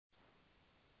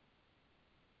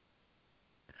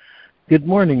Good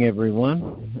morning,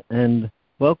 everyone, and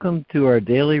welcome to our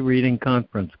daily reading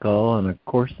conference call on A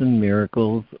Course in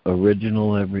Miracles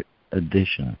Original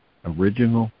Edition.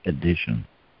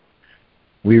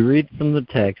 We read from the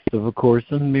text of A Course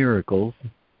in Miracles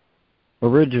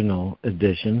Original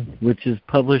Edition, which is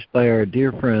published by our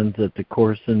dear friends at the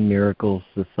Course in Miracles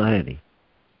Society.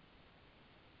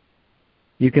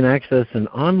 You can access an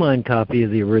online copy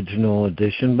of the original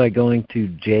edition by going to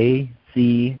jcim.net,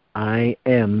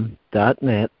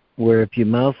 where if you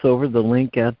mouse over the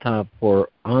link at top for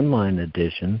online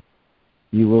edition,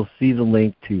 you will see the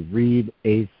link to read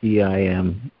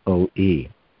ACIMOE.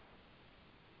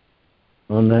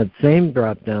 On that same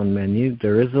drop-down menu,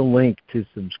 there is a link to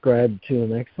subscribe to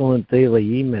an excellent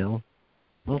daily email,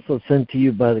 also sent to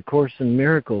you by the Course in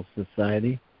Miracles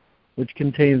Society, which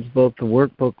contains both the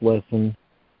workbook lesson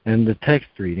and the text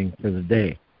reading for the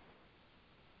day.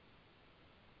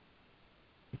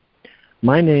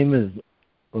 My name is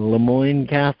Lemoyne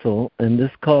Castle, and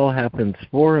this call happens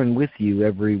for and with you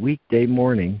every weekday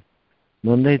morning,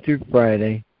 Monday through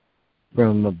Friday,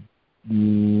 from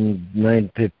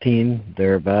 9:15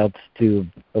 thereabouts to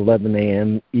 11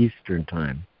 a.m. Eastern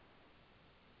Time.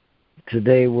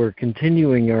 Today we're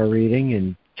continuing our reading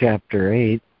in Chapter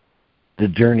 8, The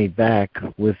Journey Back,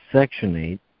 with Section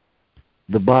 8,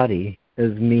 The Body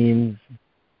as Means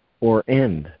or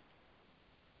End.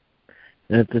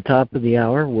 At the top of the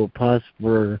hour, we'll pause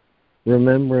for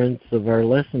remembrance of our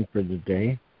lesson for the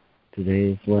day.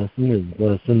 Today's lesson is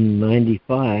Lesson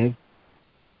 95.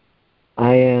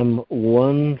 I am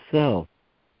one self,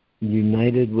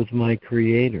 united with my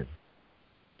Creator.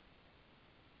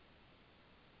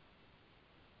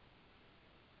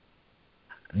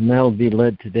 And that will be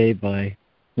led today by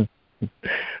the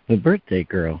birthday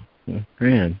girl,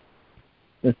 Fran.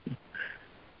 So,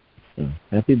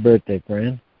 happy birthday,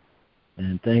 Fran.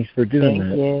 And thanks for doing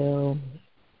that.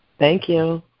 Thank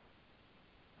you.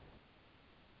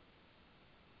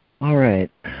 All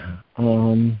right.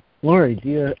 Lori,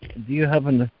 do you have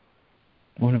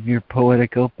one of your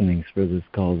poetic openings for this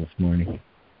call this morning?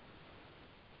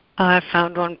 I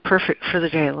found one perfect for the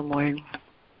day, Lemoyne.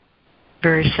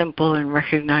 Very simple and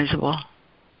recognizable.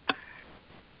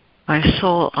 My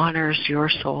soul honors your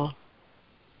soul.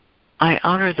 I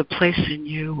honor the place in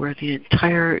you where the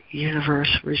entire universe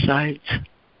resides.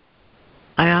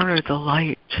 I honor the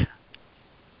light,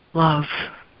 love,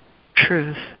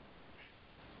 truth,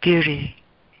 beauty,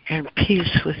 and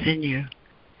peace within you,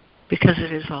 because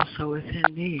it is also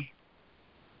within me.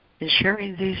 In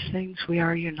sharing these things, we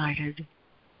are united.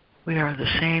 We are the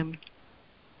same.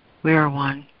 We are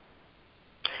one.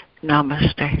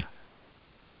 Namaste.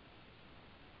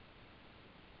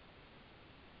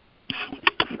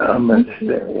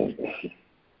 Namaste.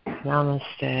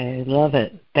 Namaste. Love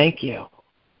it. Thank you.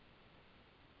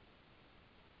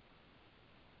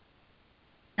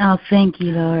 Oh, thank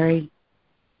you, Laurie.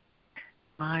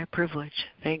 My privilege.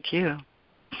 Thank you.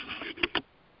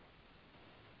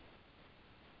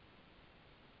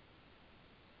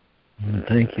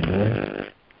 Thank you,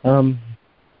 Lori.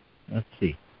 Let's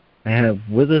see. I have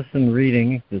with us in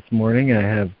reading this morning, I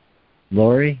have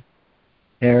Lori,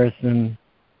 Harrison,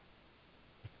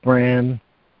 Fran,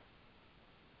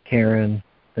 Karen,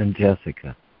 and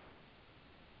Jessica.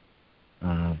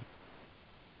 Let's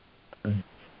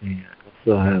see. I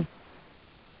also have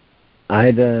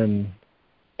Ida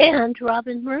and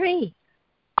Robin Marie.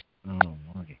 Oh,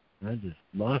 Lordy. I just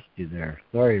lost you there.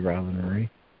 Sorry, Robin Marie.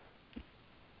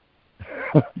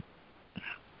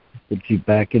 Put you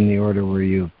back in the order where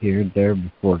you appeared there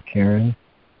before Karen.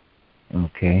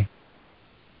 Okay.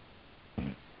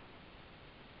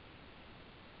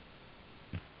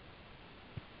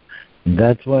 And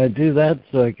that's why I do that,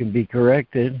 so I can be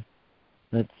corrected.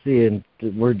 Let's see, and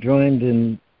we're joined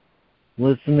in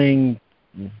listening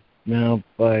now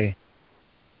by...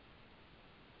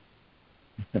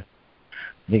 I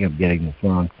think I'm getting this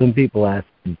wrong. Some people ask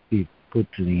to be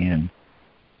put to the end.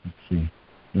 Let's see.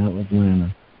 That was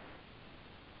Lana.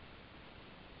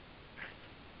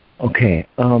 Okay.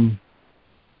 And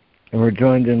we're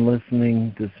joined in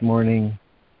listening this morning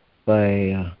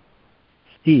by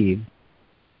Steve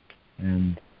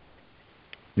and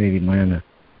maybe Lana.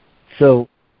 So,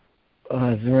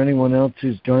 is there anyone else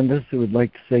who's joined us who would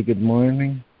like to say good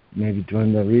morning? Maybe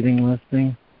join the reading list,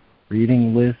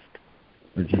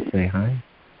 or just say hi?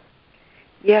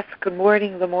 Yes, good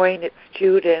morning, Lemoyne. It's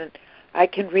Jude, and I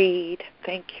can read.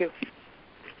 Thank you.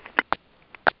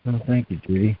 Oh, thank you,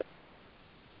 Judy.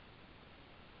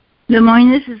 Lemoyne,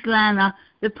 this is Lana.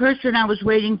 The person I was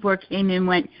waiting for came and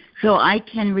went, so I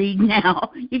can read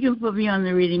now. You can put me on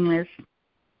the reading list.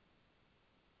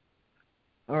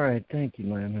 All right, thank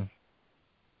you, Lana.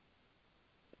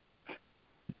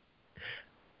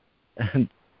 And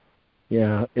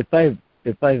yeah, if I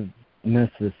mess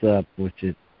this up, which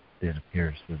it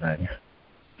appears that I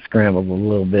scrambled a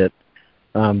little bit,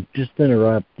 just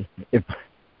interrupt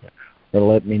or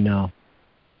let me know.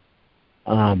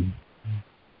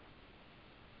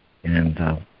 And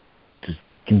just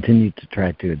continue to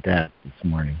try to adapt this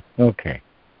morning. Okay.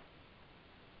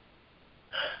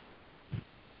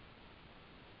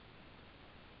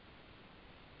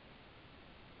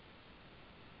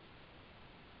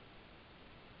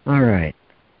 All right.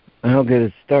 I'll get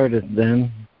it started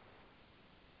then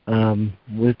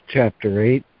with Chapter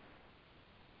 8,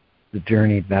 The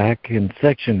Journey Back, in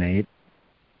Section 8,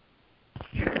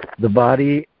 the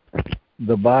body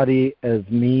as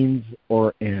means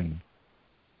or end.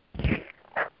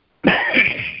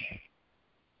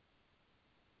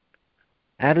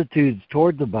 Attitudes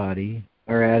toward the body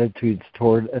are attitudes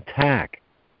toward attack.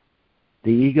 The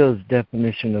ego's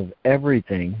definition of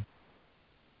everything,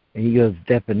 ego's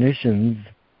definitions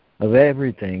of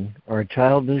everything are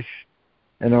childish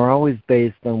and are always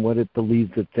based on what it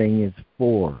believes a thing is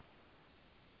for.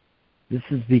 This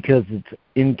is because it's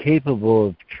incapable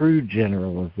of true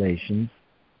generalizations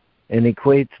and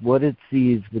equates what it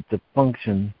sees with the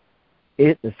function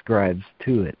it ascribes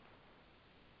to it.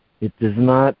 It does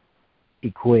not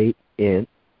equate it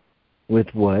with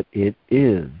what it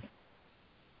is.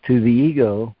 To the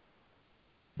ego,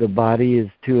 the body is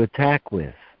to attack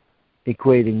with.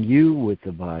 Equating you with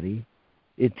the body,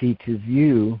 it teaches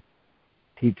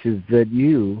that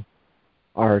you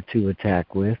are to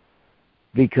attack with,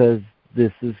 because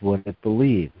this is what it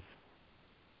believes.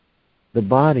 The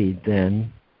body,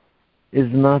 then, is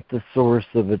not the source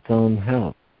of its own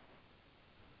health.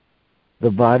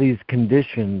 The body's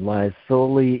condition lies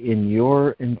solely in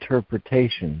your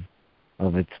interpretation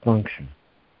of its function.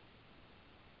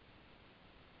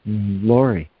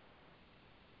 Lori.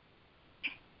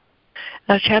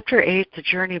 Chapter 8, The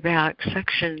Journey Back,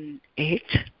 Section 8,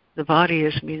 The Body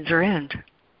as Means or End.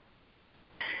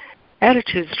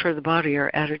 Attitudes toward the body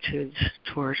are attitudes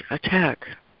toward attack.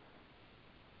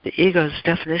 The ego's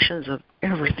definitions of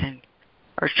everything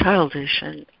are childish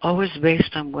and always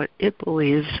based on what it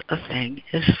believes a thing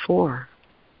is for.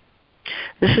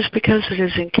 This is because it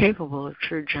is incapable of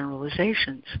true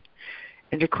generalizations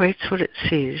and equates what it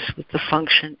sees with the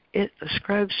function it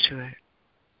ascribes to it.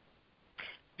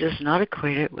 It does not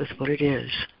equate it with what it is.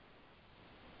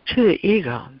 To the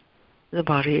ego, the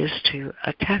body is to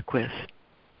attack with.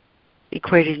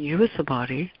 Equating you with the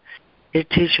body, it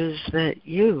teaches that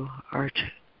you are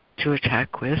to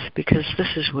attack with, because this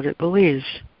is what it believes.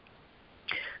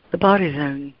 The body,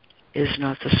 then, is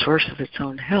not the source of its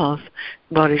own health.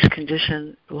 The body's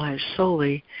condition lies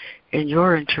solely in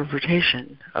your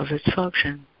interpretation of its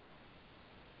function.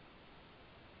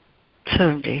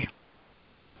 70.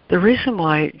 The reason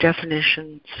why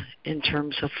definitions in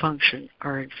terms of function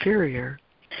are inferior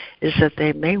is that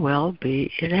they may well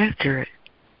be inaccurate.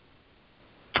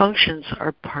 Functions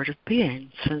are part of being,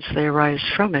 since they arise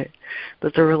from it,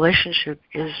 but the relationship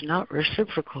is not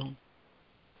reciprocal.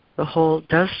 The whole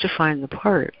does define the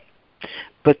part,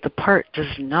 but the part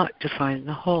does not define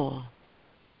the whole.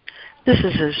 This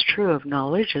is as true of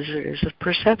knowledge as it is of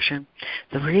perception.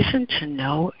 The reason to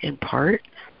know in part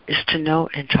is to know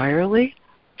entirely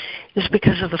is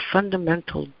because of the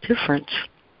fundamental difference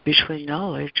between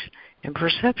knowledge and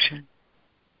perception.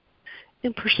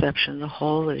 In perception, the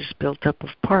whole is built up of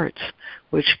parts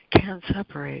which can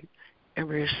separate and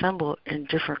reassemble in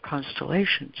different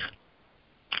constellations.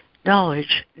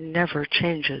 Knowledge never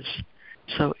changes,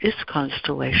 so its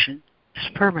constellation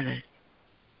is permanent.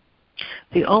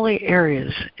 The only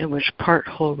areas in which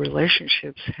part-whole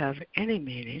relationships have any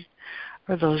meaning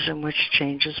are those in which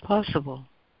change is possible.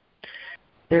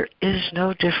 There is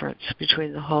no difference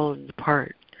between the whole and the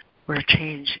part where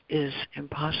change is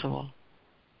impossible.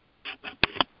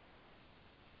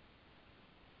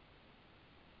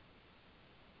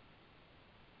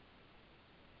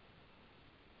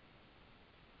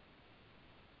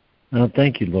 Well,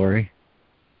 thank you, Lori.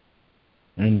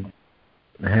 And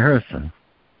Harrison.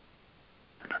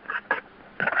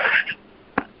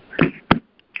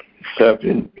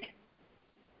 7.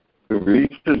 The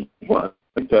reason why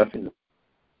definitions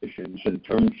in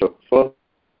terms of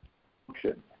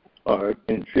function are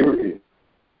inferior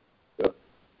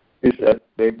is that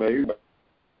they may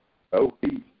well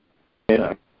be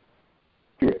inaccurate.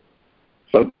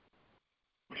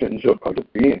 Functions are part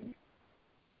of being,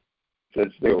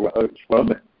 since they arise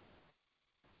from it.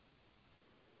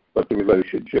 But the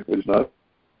relationship is not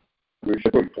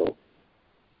reciprocal.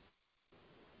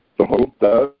 The whole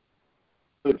does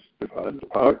define the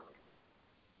part,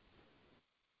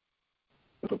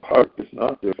 but the part does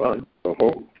not define the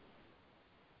whole.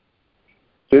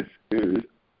 This is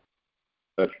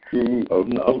as true of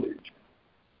knowledge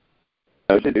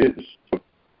as it is of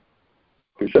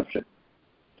perception.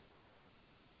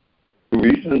 The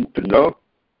reason to know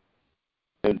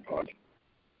in part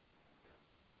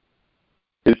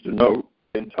is to know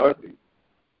entirely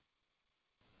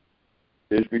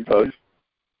is because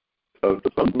of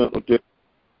the fundamental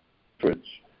difference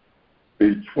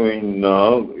between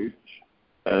knowledge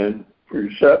and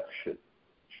perception.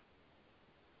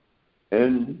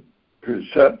 In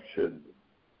perception,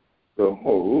 the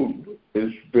whole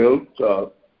is built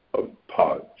up of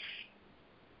parts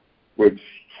which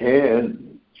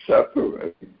can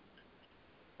separate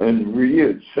and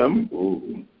reassemble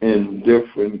in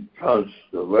different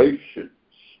constellations.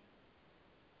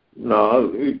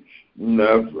 Knowledge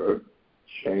never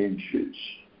changes,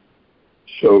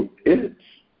 so its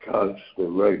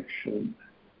constellation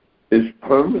is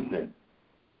permanent.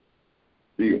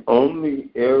 The only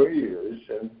areas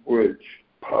in which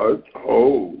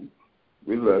part-whole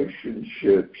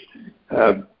relationships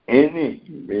have any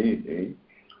meaning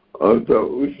are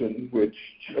those in which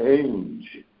change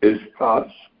is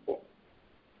possible.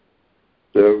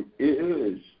 There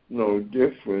is no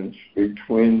difference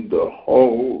between the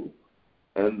whole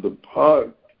and the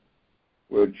part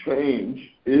where change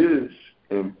is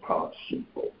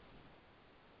impossible.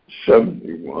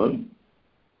 71.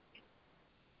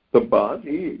 The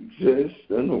body exists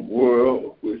in a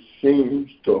world which seems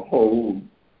to hold.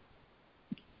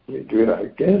 Let me do that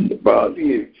again. The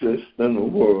body exists in a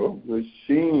world which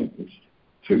seems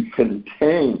to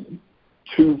contain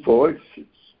two voices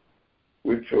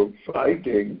which are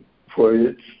fighting for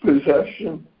its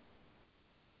possession.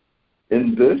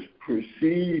 In this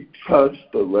perceived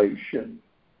constellation,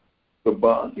 the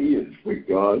body is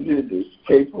regarded as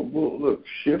capable of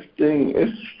shifting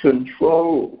its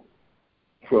control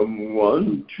from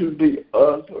one to the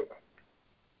other,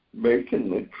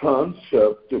 making the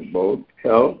concept of both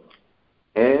health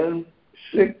and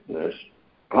sickness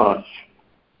possible.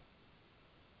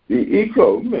 The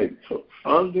ego makes a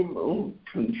fundamental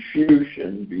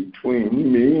confusion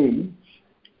between means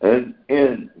and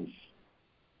ends,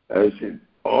 as it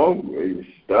always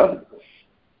does.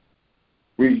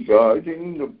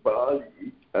 Regarding the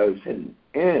body as an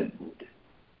end,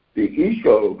 the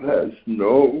ego has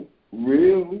no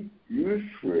real use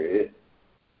for it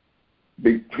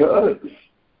because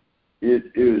it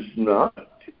is not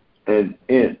an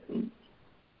end.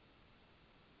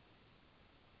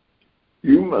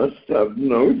 You must have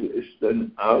noticed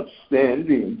an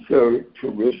outstanding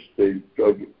characteristic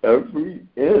of every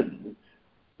end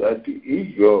that the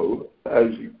ego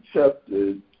has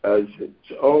accepted as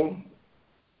its own.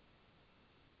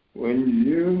 When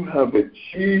you have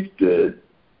achieved it,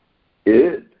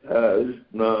 it has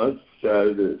not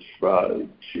satisfied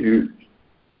you.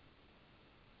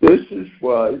 This is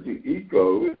why the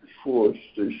ego is forced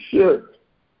to shift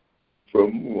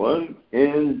from one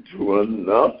end to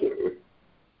another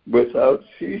without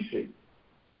ceasing,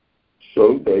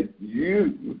 so that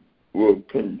you will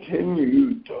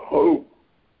continue to hope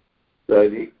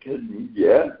that it can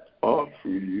yet offer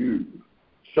you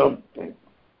something.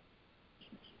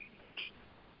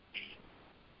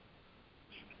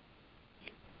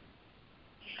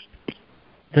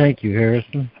 Thank you,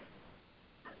 Harrison.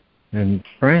 And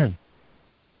Fran.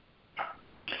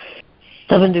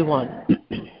 71.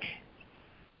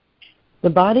 The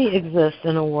body exists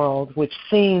in a world which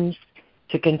seems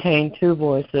to contain two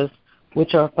voices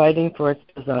which are fighting for its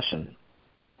possession.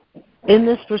 In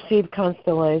this perceived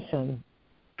constellation,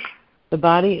 the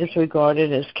body is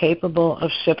regarded as capable of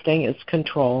shifting its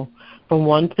control from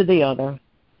one to the other,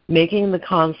 making the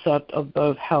concept of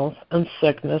both health and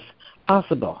sickness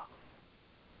possible.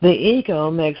 The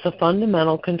ego makes a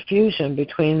fundamental confusion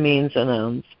between means and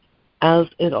ends, as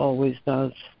it always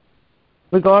does.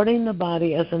 Regarding the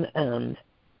body as an end,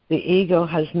 the ego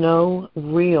has no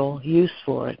real use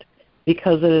for it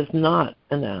because it is not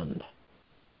an end.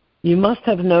 You must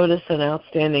have noticed an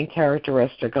outstanding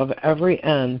characteristic of every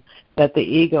end that the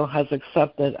ego has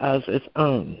accepted as its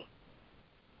own.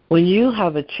 When you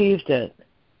have achieved it,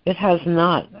 it has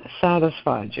not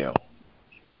satisfied you.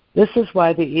 This is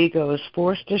why the ego is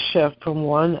forced to shift from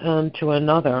one end to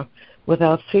another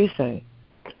without ceasing,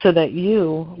 so that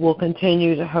you will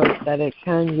continue to hope that it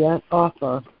can yet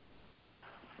offer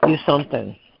you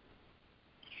something.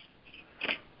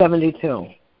 72.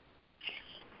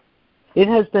 It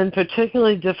has been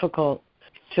particularly difficult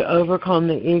to overcome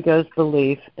the ego's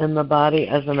belief in the body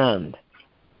as an end,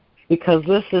 because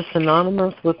this is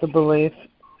synonymous with the belief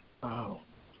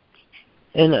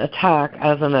in attack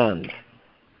as an end.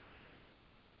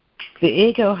 The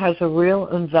ego has a real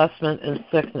investment in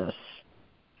sickness.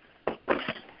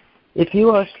 If you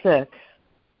are sick,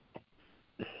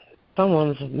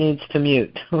 someone needs to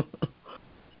mute.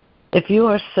 If you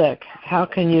are sick, how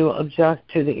can you object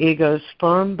to the ego's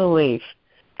firm belief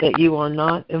that you are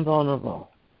not invulnerable?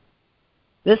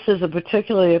 This is a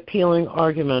particularly appealing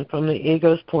argument from the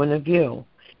ego's point of view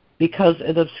because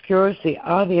it obscures the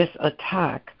obvious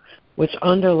attack which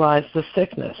underlies the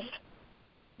sickness.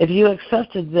 If you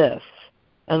accepted this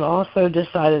and also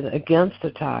decided against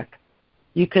attack,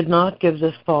 you could not give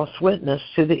this false witness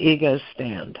to the ego's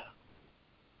stand.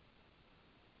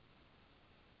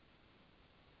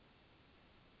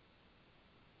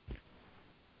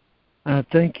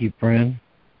 Thank you, Fran.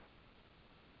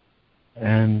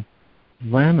 And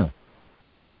Lana.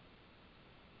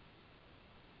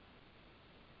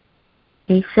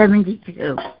 Page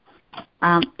 72.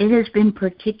 It has been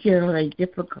particularly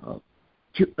difficult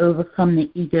to overcome the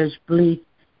ego's belief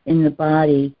in the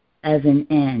body as an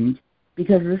end,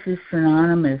 because this is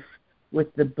synonymous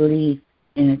with the belief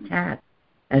in attack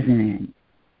as an end.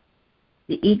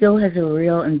 The ego has a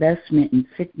real investment in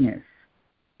sickness.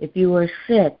 If you are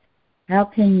sick, how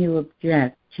can you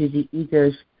object to the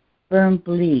ego's firm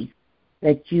belief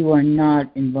that you are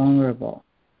not invulnerable?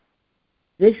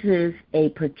 This is a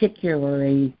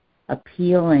particularly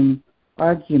appealing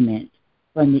argument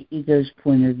from the ego's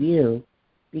point of view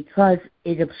because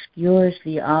it obscures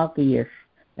the obvious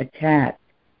attack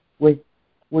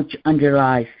which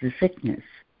underlies the sickness.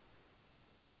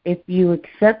 If you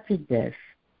accepted this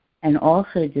and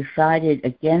also decided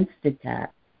against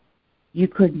attack, you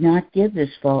could not give this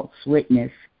false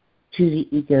witness to the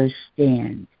ego's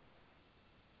stand.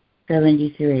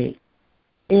 73.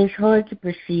 It is hard to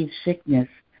perceive sickness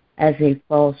as a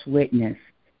false witness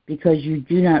because you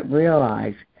do not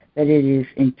realize that it is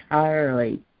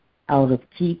entirely out of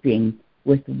keeping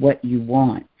with what you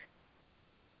want.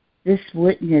 This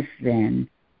witness, then,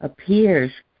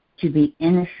 appears to be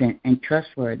innocent and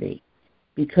trustworthy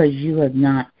because you have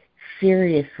not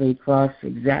seriously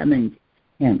cross-examined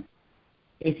him.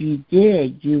 If you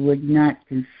did, you would not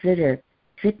consider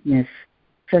sickness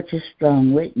such a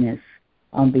strong witness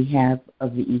on behalf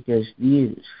of the ego's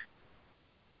views.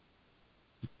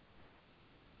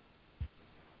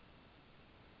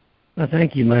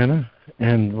 Thank you, Lana.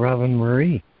 And Robin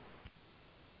Marie.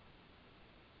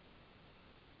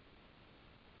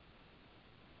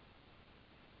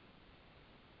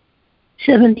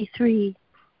 '73.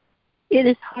 It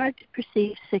is hard to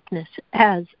perceive sickness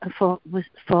as a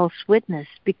false witness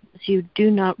because you do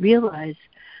not realize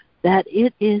that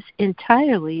it is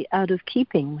entirely out of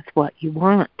keeping with what you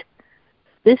want.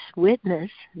 This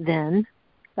witness, then,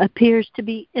 appears to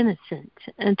be innocent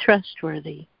and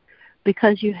trustworthy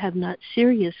because you have not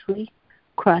seriously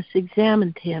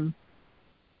cross-examined him.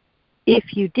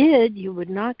 If you did, you would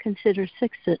not consider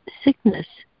sickness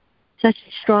such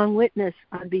a strong witness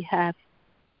on behalf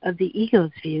of the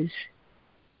ego's views.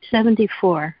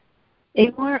 74. A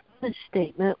more honest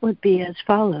statement would be as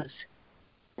follows.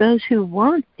 Those who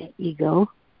want the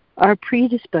ego are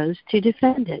predisposed to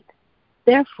defend it.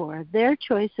 Therefore, their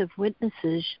choice of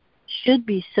witnesses should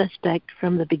be suspect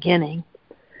from the beginning.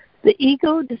 The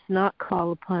ego does not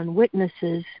call upon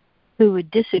witnesses who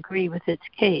would disagree with its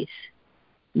case,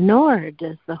 nor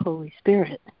does the Holy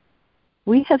Spirit.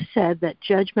 We have said that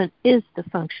judgment is the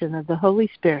function of the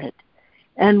Holy Spirit,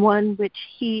 and one which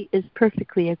he is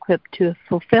perfectly equipped to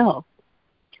fulfill.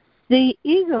 The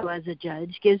ego as a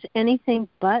judge gives anything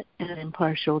but an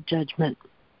impartial judgment.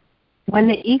 When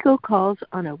the ego calls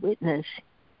on a witness,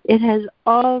 it has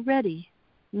already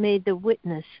made the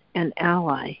witness an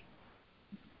ally.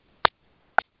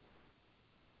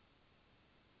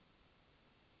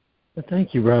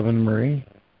 Thank you, Robin Marie.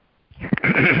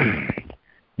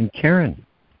 And Karen.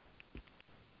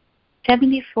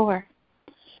 74.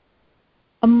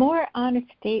 A more honest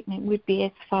statement would be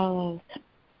as follows.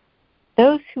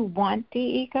 Those who want the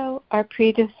ego are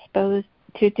predisposed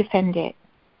to defend it.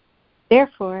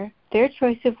 Therefore, their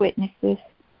choice of witnesses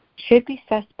should be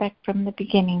suspect from the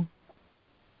beginning.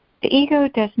 The ego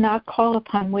does not call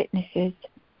upon witnesses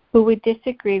who would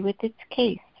disagree with its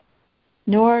case,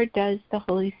 nor does the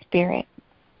Holy Spirit.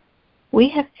 We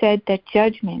have said that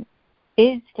judgment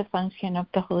is the function of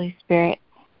the Holy Spirit,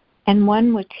 and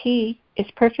one which he is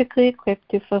perfectly equipped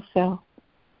to fulfill.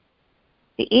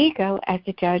 The ego, as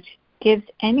a judge, gives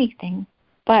anything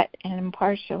but an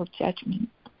impartial judgment.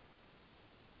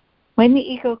 When the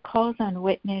ego calls on a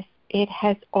witness, it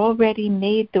has already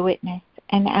made the witness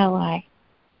an ally.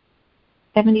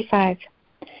 75.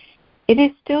 It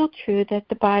is still true that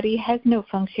the body has no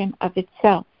function of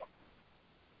itself,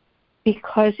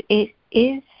 because it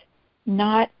is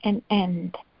not an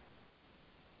end.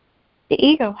 The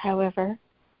ego, however,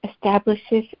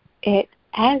 establishes it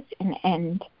as an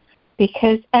end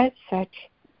because as such,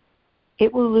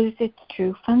 it will lose its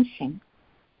true function.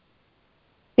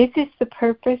 This is the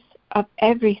purpose of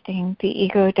everything the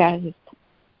ego does.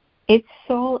 Its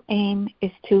sole aim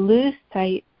is to lose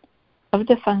sight of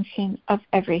the function of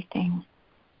everything.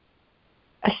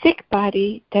 A sick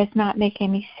body does not make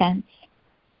any sense.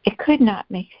 It could not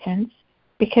make sense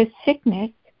because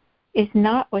sickness is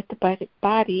not what the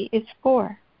body is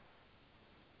for.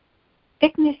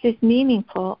 Sickness is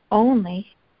meaningful only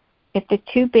if the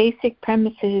two basic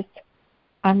premises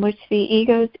on which the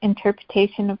ego's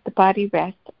interpretation of the body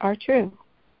rests are true.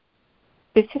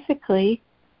 Specifically,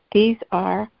 these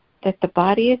are that the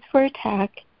body is for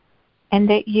attack and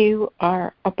that you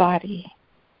are a body.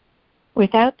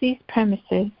 Without these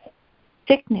premises,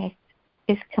 sickness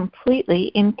is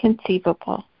completely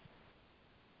inconceivable.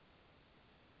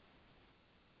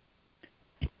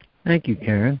 Thank you,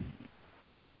 Karen.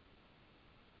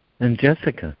 And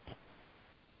Jessica.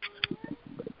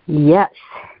 Yes.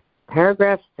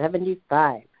 Paragraph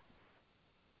 75.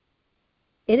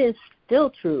 It is still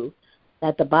true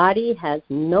that the body has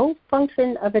no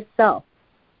function of itself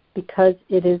because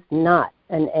it is not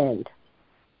an end.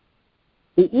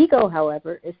 The ego,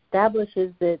 however,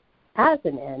 establishes it as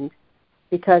an end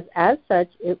because as such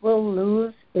it will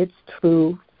lose its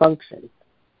true function.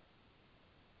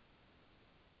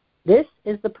 This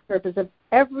is the purpose of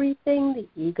everything the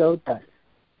ego does.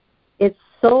 Its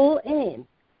sole aim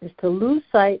is to lose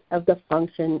sight of the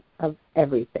function of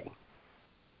everything.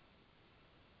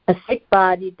 A sick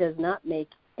body does not make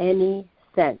any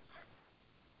sense.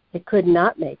 It could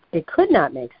not make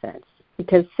sense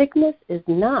because sickness is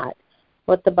not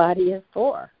what the body is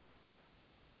for.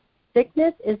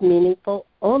 Sickness is meaningful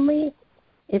only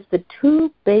if the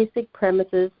two basic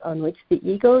premises on which the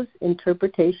ego's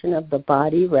interpretation of the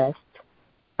body rests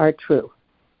are true.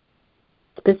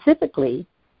 Specifically,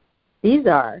 these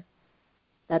are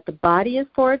that the body is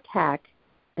for attack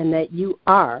and that you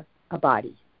are a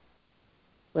body.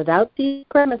 Without these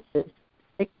premises,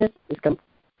 sickness is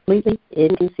completely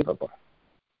inconceivable.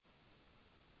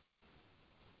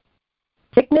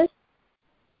 Sickness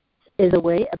is a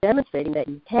way of demonstrating that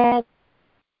you can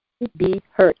be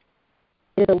hurt.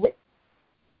 It is a witness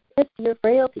to your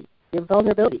frailty, your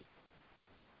vulnerability,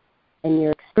 and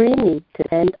your extreme need to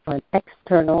depend on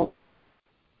external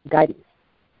guidance.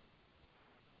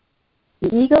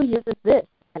 The ego uses this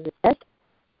as its best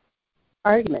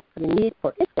argument for the need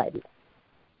for its guidance.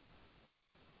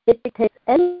 It dictates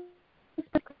any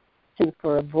prescription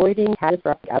for avoiding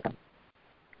catastrophic outcomes.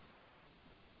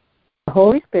 The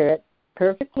Holy Spirit,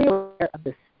 perfectly aware of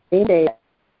the same data,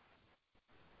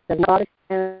 does not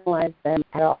analyze them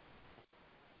at all.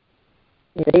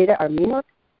 If the data are meaningless,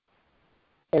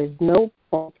 there is no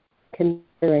point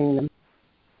considering them.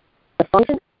 The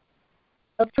function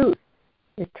of truth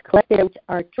is to collect data which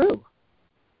are true.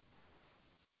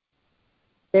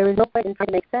 There is no point in trying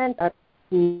to make sense of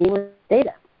meaningless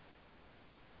data.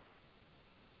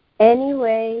 Any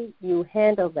way you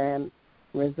handle them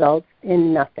results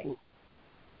in nothing.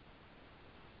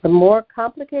 The more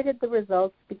complicated the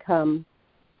results become,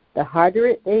 the harder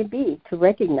it may be to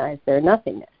recognize their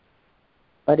nothingness.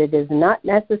 But it is not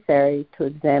necessary to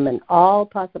examine all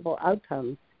possible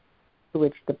outcomes to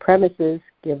which the premises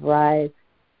give rise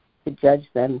to judge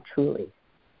them truly.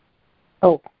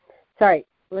 Oh, sorry,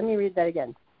 let me read that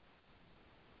again.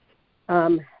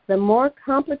 The more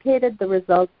complicated the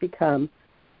results become,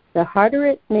 the harder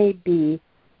it may be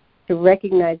to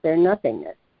recognize their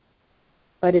nothingness.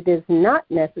 But it is not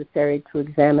necessary to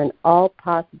examine all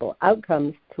possible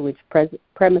outcomes to which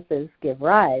premises give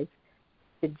rise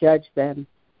to judge them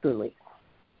truly.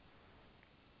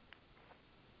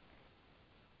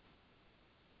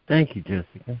 Thank you,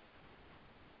 Jessica.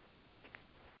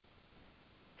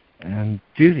 And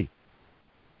Judy.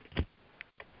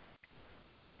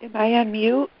 Am I on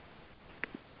mute?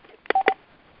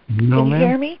 No, Can you ma'am.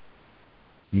 hear me?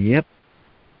 Yep.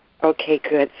 Okay,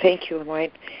 good. Thank you,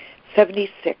 Lemoyne.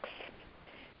 76.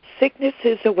 Sickness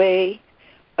is a way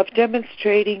of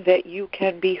demonstrating that you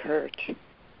can be hurt.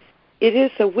 It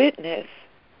is a witness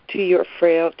to your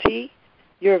frailty,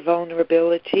 your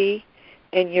vulnerability,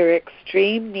 and your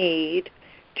extreme need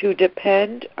to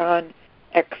depend on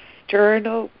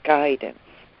external guidance.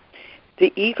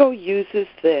 The ego uses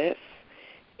this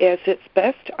as its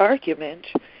best argument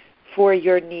for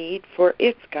your need for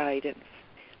its guidance.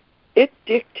 It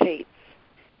dictates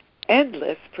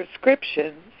endless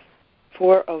prescriptions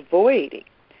for avoiding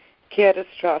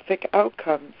catastrophic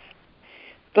outcomes.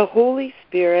 The Holy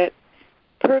Spirit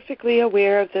perfectly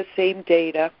aware of the same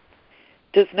data,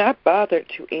 does not bother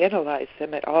to analyze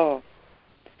them at all.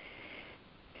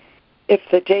 If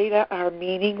the data are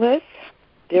meaningless,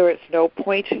 there is no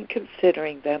point in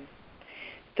considering them.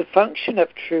 The function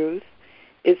of truth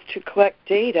is to collect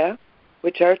data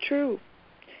which are true.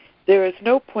 There is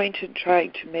no point in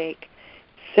trying to make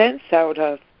sense out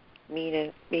of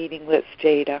meaningless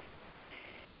data.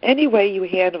 Any way you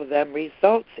handle them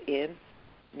results in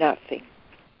nothing.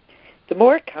 The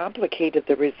more complicated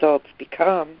the results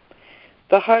become,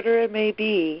 the harder it may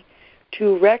be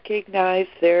to recognize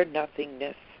their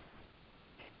nothingness.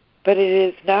 But it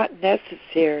is not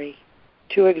necessary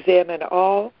to examine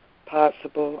all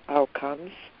possible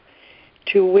outcomes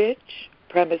to which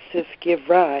premises give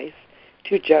rise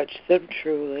to judge them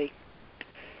truly.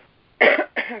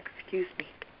 Excuse me.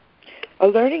 A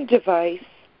learning device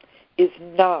is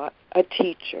not a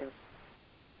teacher.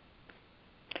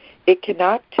 It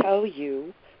cannot tell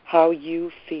you how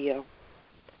you feel.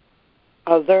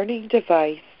 A learning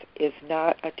device is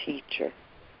not a teacher.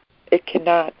 It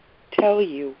cannot tell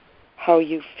you how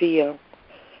you feel.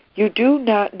 You do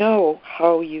not know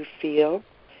how you feel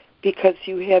because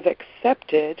you have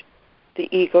accepted the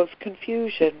ego's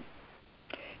confusion.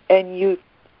 And you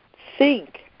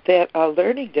think that a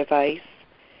learning device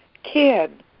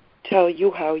can tell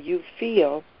you how you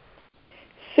feel.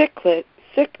 Sickness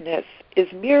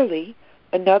is merely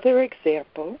another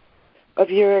example of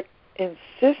your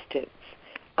insistence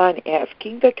on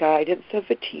asking the guidance of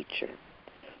a teacher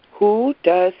who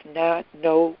does not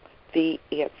know the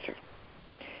answer.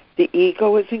 The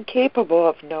ego is incapable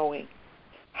of knowing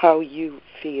how you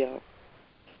feel.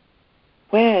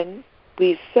 When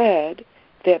we said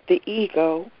that the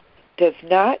ego does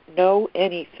not know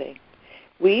anything,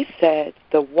 we said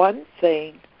the one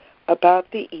thing about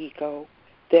the ego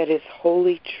that is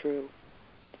wholly true.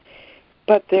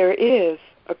 But there is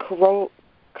a corollary.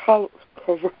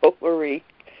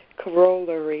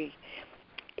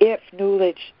 If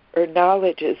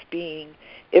knowledge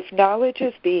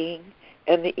is being,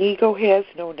 and the ego has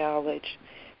no knowledge,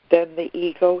 then the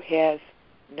ego has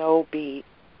no being.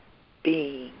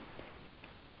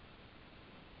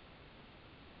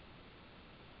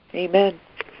 Amen.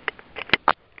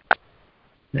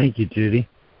 Thank you, Judy.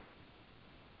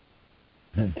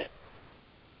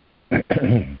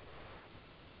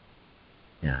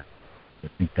 Yeah, I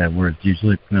think that word's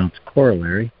usually pronounced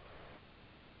corollary.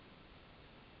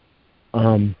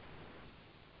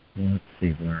 Let's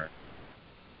see where.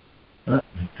 It's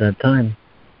that time.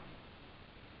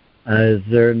 Is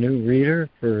there a new reader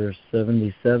for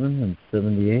 77 and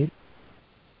 78?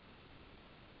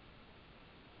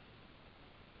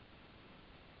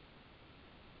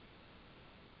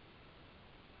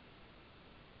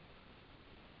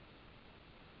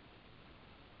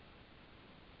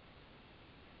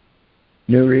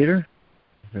 New reader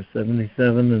for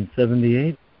 77 and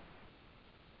 78?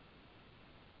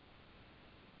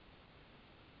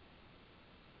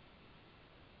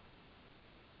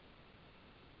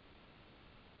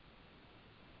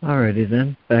 Alrighty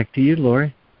then, back to you,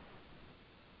 Lori.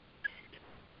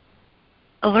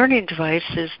 A learning device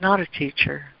is not a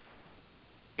teacher.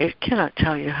 It cannot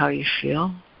tell you how you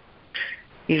feel.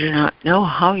 You do not know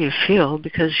how you feel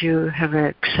because you have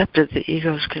accepted the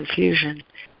ego's confusion,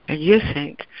 and you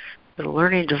think that a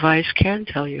learning device can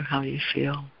tell you how you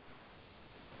feel.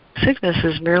 Sickness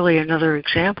is merely another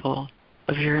example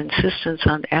of your insistence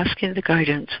on asking the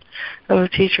guidance of a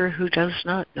teacher who does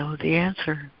not know the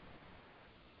answer.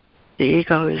 The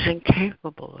ego is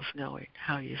incapable of knowing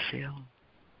how you feel.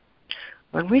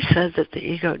 When we said that the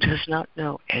ego does not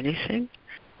know anything,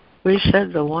 we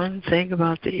said the one thing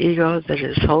about the ego that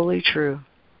is wholly true.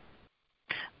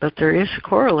 But there is a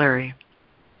corollary.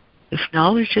 If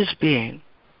knowledge is being,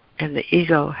 and the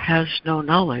ego has no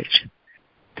knowledge,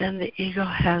 then the ego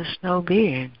has no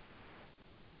being.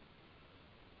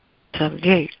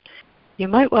 78. You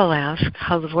might well ask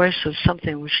how the voice of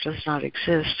something which does not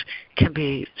exist can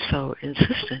be so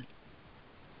insistent.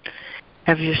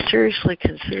 Have you seriously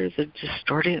considered the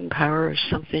distorting power of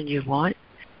something you want,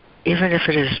 even if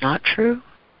it is not true?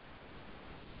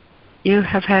 You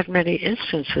have had many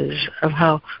instances of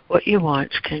how what you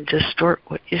want can distort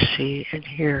what you see and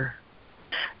hear.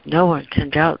 No one can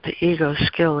doubt the ego's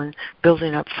skill in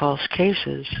building up false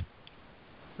cases,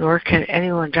 nor can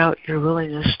anyone doubt your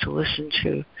willingness to listen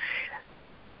to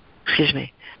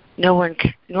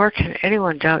nor can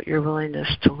anyone doubt your willingness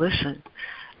to listen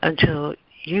until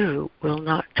you will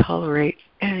not tolerate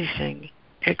anything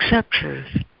except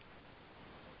truth.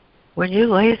 When you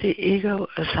lay the ego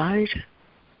aside,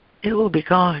 it will be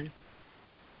gone.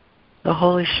 The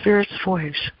Holy Spirit's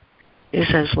voice is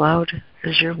as loud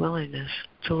is your willingness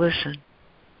to listen.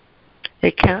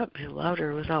 It cannot be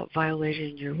louder without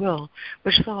violating your will,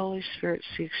 which the Holy Spirit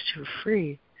seeks to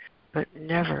free, but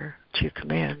never to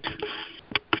command.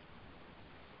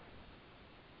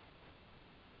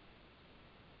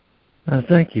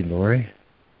 Thank you, Lori.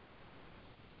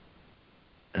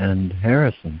 And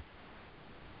Harrison.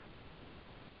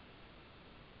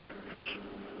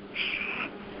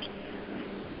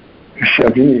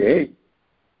 "78.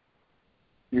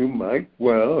 You might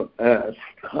well ask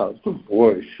how the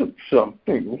voice of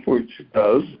something which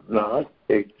does not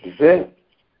exist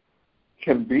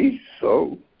can be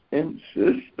so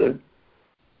insistent."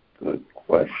 Good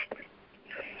question.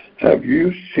 Have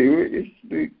you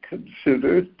seriously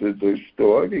considered the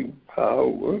distorting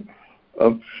power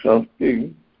of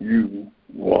something you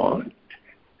want,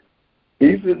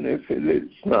 even if it is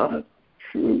not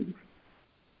true?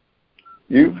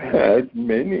 You've had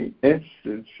many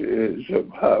instances of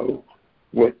how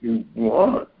what you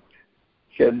want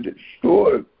can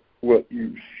distort what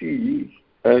you see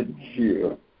and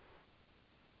hear.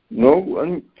 No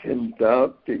one can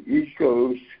doubt the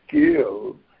ego's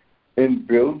skill in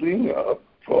building up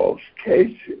false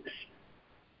cases,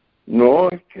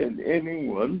 nor can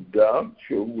anyone doubt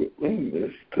your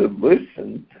willingness to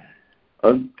listen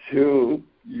until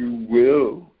you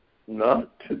will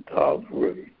not to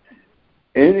tolerate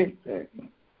anything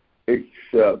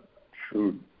except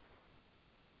truth.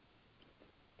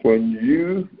 When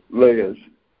you lay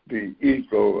the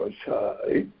ego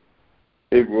aside,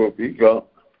 it will be gone.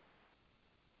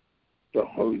 The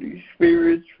Holy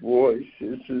Spirit's voice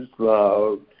is as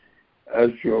loud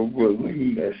as your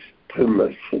willingness to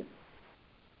listen.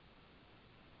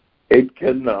 It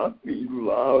cannot be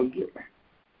louder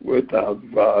without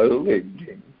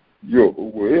violating your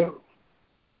will,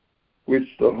 which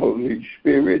the Holy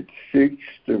Spirit seeks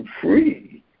to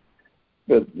free,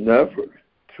 but never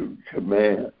to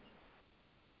command.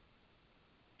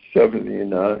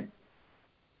 79.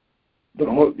 The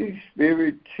Holy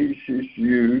Spirit teaches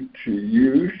you to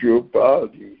use your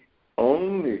body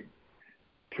only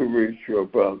to reach your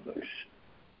brothers,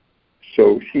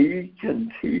 so He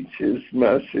can teach His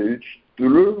message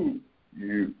through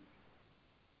you.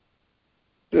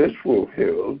 This will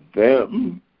heal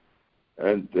them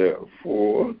and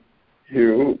therefore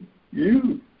heal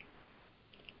you.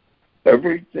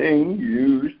 Everything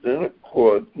used in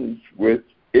accordance with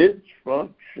its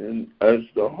function as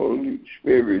the Holy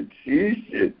Spirit sees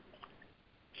it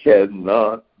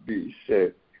cannot be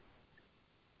sick.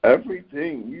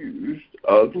 Everything used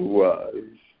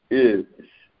otherwise is.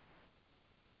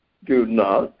 Do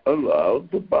not allow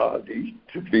the body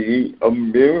to be a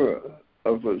mirror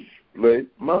of a split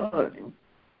mind.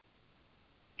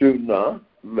 Do not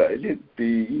let it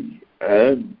be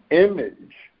an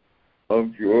image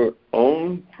of your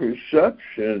own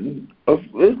perception of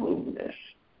littleness.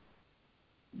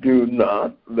 Do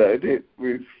not let it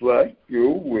reflect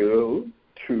your will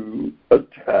to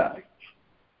attack.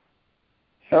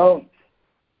 Health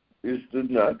is the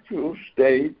natural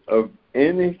state of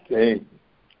anything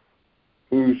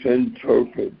whose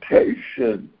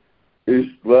interpretation is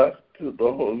left to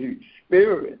the Holy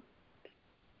Spirit,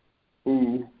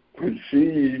 who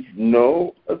perceives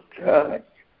no attack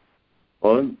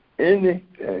on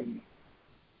anything.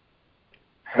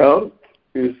 Health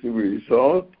is the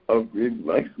result of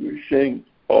relinquishing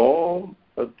all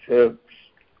attempts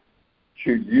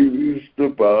to use the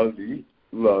body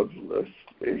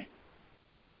lovelessly.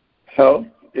 Health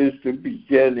is the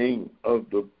beginning of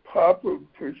the proper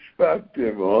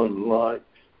perspective on life,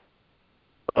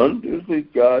 under the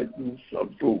guidance of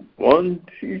the one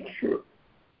teacher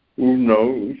who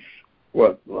knows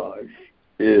what life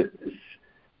is,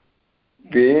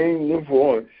 being the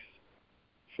voice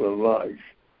for life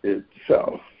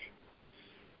itself.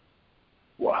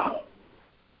 Wow.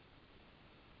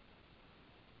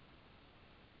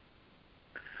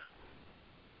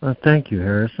 Well, thank you,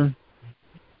 Harrison.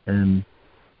 And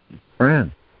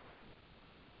Fran.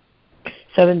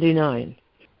 79.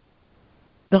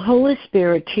 The Holy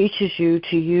Spirit teaches you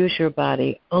to use your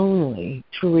body only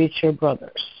to reach your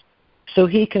brothers, so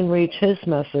He can reach His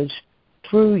message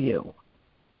through you.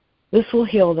 This will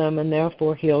heal them and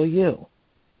therefore heal you.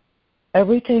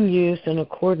 Everything used in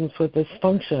accordance with this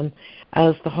function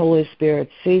as the Holy Spirit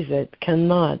sees it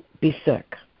cannot be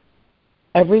sick.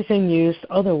 Everything used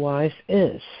otherwise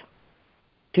is.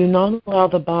 Do not allow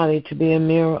the body to be a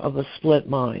mirror of a split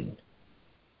mind.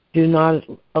 Do not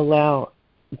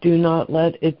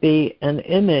let it be an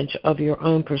image of your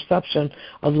own perception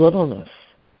of littleness.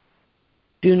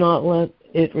 Do not let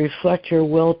it reflect your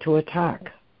will to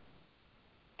attack.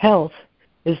 Health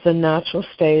is the natural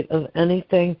state of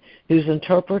anything whose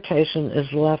interpretation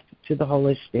is left to the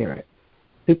Holy Spirit,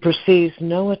 who perceives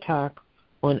no attack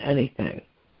on anything.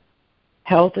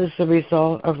 Health is the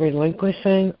result of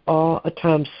relinquishing all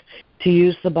attempts to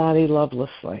use the body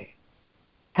lovelessly.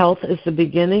 Health is the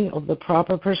beginning of the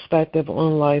proper perspective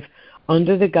on life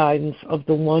under the guidance of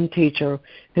the one teacher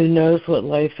who knows what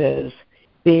life is,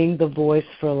 being the voice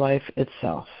for life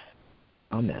itself.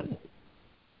 Amen.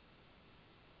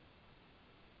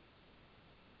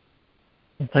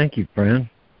 Well, thank you, Fran.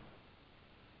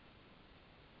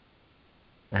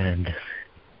 And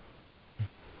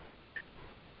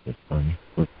it's funny.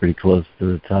 We're pretty close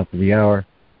to the top of the hour.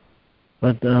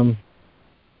 But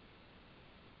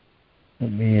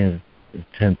let me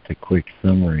attempt a quick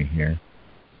summary here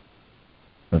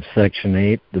of Section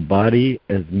 8, the body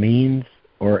as means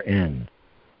or end.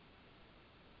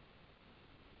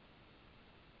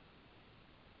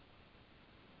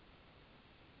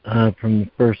 From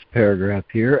the first paragraph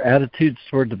here, attitudes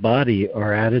toward the body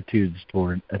are attitudes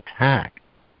toward attack.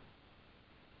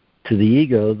 To the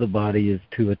ego, the body is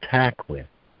to attack with.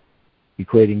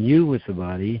 Equating you with the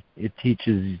body, it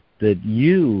teaches that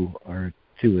you are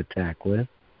to attack with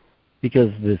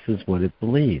because this is what it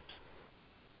believes.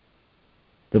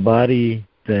 The body,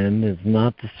 then, is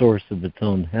not the source of its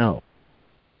own health.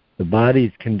 The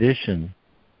body's condition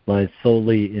lies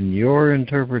solely in your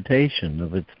interpretation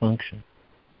of its function.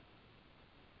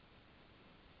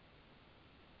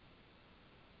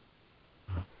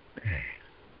 Okay.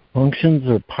 Functions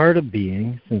are part of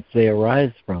being since they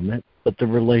arise from it, but the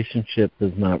relationship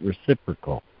is not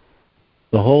reciprocal.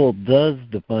 The whole does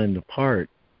define the part,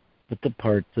 but the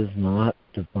part does not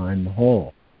define the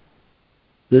whole.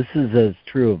 This is as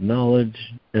true of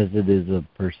knowledge as it is of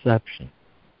perception.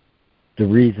 The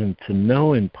reason to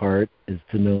know in part is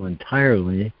to know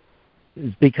entirely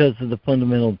is because of the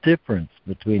fundamental difference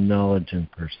between knowledge and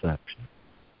perception.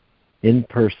 In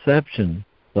perception,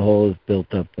 the whole is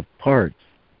built up of parts,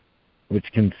 which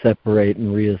can separate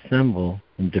and reassemble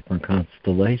in different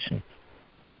constellations.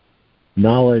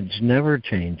 Knowledge never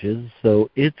changes, so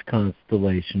its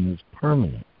constellation is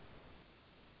permanent.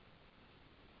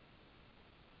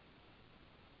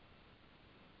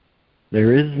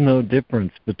 There is no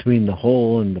difference between the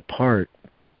whole and the part,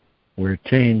 where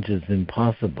change is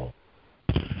impossible.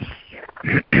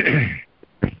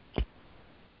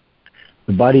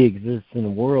 The body exists in a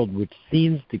world which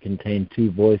seems to contain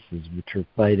two voices which are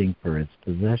fighting for its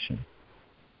possession.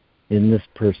 In this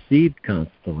perceived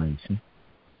constellation,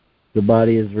 the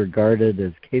body is regarded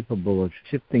as capable of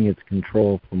shifting its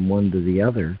control from one to the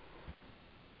other,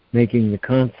 making the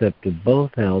concept of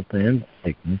both health and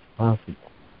sickness possible.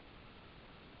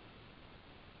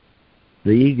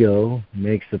 The ego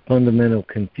makes a fundamental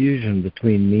confusion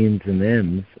between means and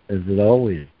ends, as it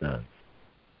always does.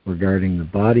 Regarding the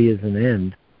body as an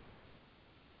end,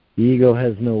 the ego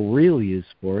has no real use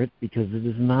for it because it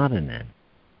is not an end.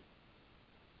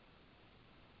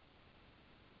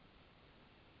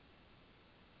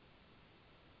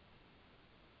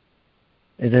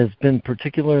 It has been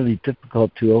particularly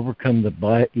difficult to overcome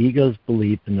the ego's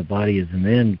belief in the body as an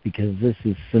end because this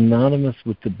is synonymous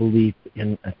with the belief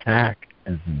in attack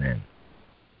as an end.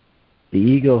 The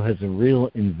ego has a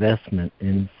real investment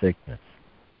in sickness.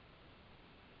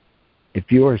 If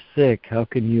you are sick, how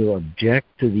can you object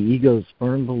to the ego's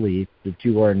firm belief that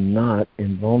you are not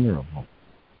invulnerable?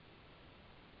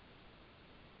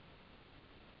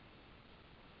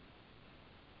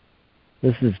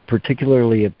 This is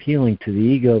particularly appealing to the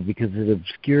ego because it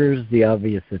obscures the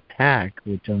obvious attack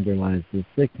which underlies the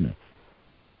sickness.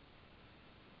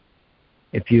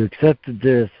 If you accepted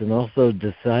this and also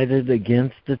decided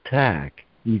against attack,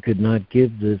 you could not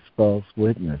give this false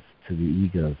witness to the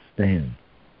ego's stand.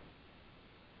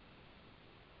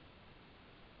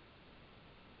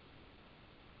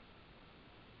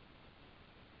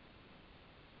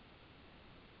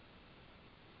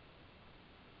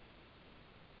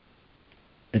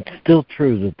 It's still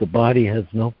true that the body has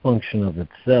no function of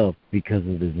itself because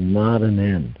it is not an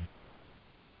end.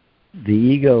 The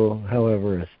ego,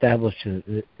 however, establishes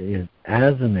it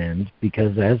as an end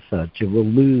because as such it will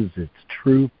lose its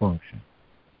true function.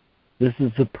 This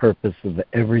is the purpose of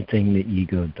everything the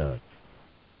ego does.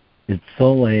 Its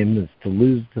sole aim is to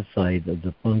lose the sight of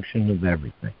the function of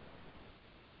everything.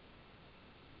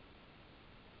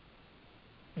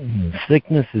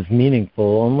 Sickness is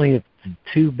meaningful only if the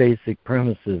two basic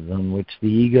premises on which the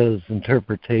ego's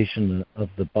interpretation of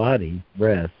the body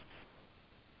rests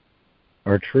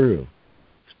are true.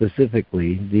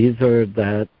 Specifically, these are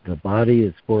that the body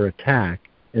is for attack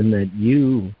and that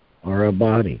you are a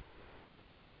body.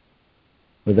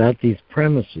 Without these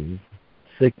premises,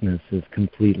 sickness is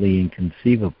completely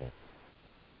inconceivable.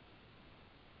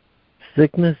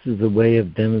 Sickness is a way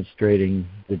of demonstrating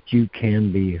that you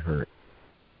can be hurt.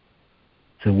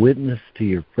 It's a witness to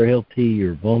your frailty,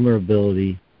 your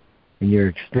vulnerability, and your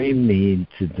extreme need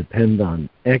to depend on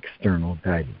external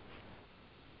guidance.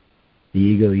 The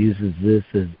ego uses this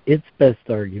as its best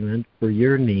argument for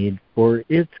your need for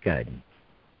its guidance,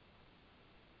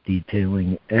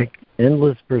 detailing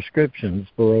endless prescriptions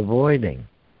for avoiding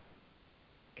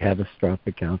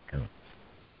catastrophic outcomes.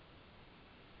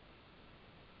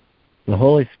 The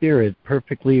Holy Spirit,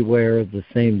 perfectly aware of the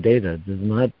same data, does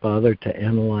not bother to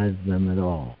analyze them at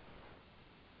all.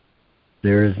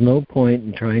 There is no point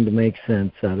in trying to make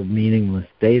sense out of meaningless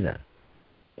data.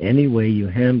 Any way you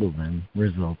handle them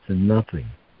results in nothing.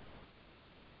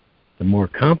 The more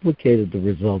complicated the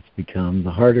results become,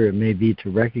 the harder it may be to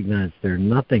recognize their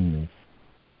nothingness.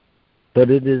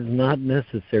 But it is not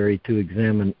necessary to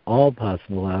examine all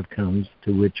possible outcomes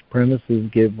to which premises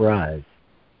give rise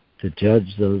to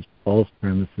judge those false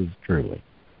premises truly.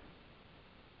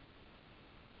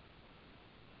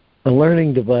 A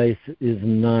learning device is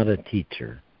not a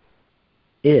teacher.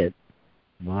 It,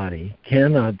 body,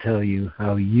 cannot tell you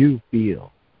how you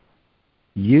feel.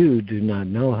 You do not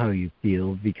know how you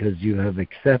feel because you have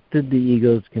accepted the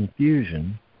ego's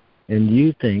confusion and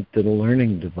you think that a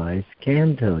learning device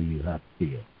can tell you how to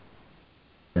feel,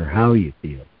 or how you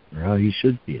feel, or how you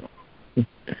should feel.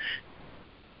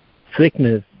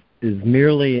 Sickness is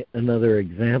merely another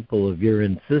example of your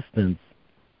insistence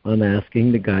on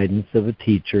asking the guidance of a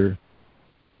teacher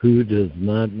who does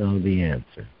not know the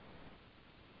answer.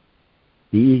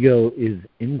 The ego is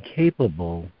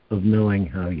incapable of knowing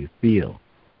how you feel.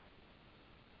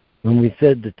 When we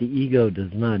said that the ego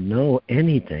does not know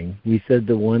anything, we said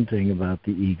the one thing about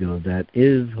the ego that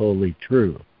is wholly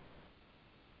true.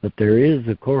 But there is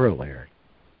a corollary.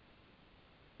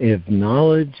 If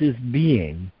knowledge is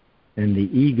being, and the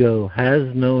ego has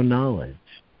no knowledge,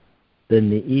 then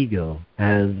the ego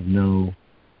has no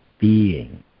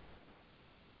being.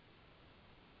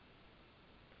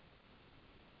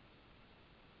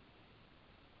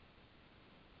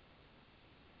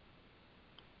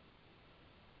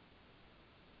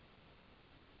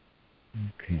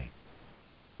 Okay.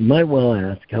 You might well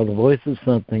ask how the voice of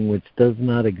something which does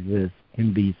not exist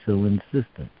can be so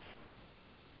insistent.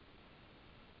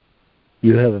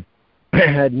 You have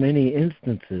had many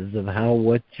instances of how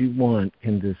what you want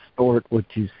can distort what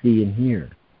you see and hear.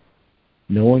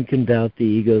 No one can doubt the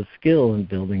ego's skill in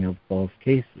building up false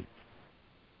cases,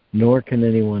 nor can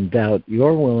anyone doubt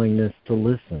your willingness to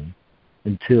listen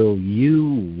until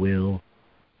you will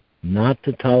not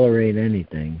to tolerate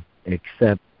anything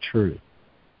except truth.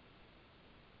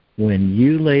 When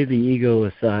you lay the ego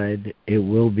aside, it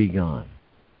will be gone.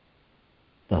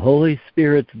 The Holy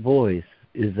Spirit's voice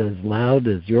is as loud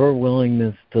as your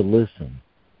willingness to listen.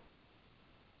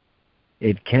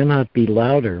 It cannot be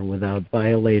louder without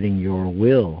violating your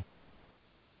will,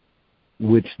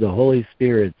 which the Holy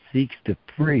Spirit seeks to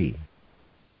free,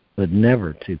 but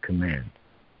never to command.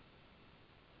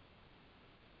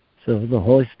 So the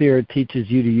Holy Spirit teaches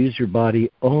you to use your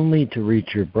body only to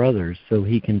reach your brothers so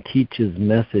he can teach his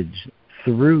message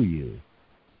through you.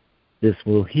 This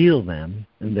will heal them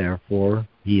and therefore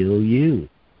heal you.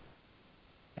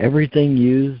 Everything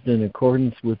used in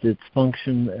accordance with its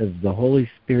function as the Holy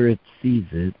Spirit sees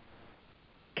it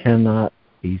cannot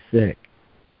be sick.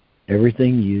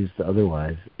 Everything used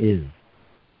otherwise is.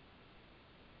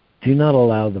 Do not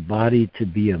allow the body to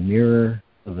be a mirror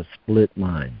of a split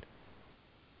mind.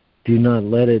 Do not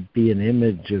let it be an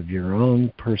image of your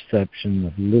own perception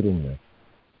of littleness.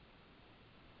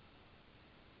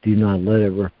 Do not let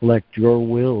it reflect your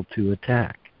will to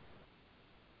attack.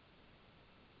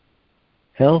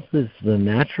 Health is the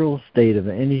natural state of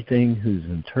anything whose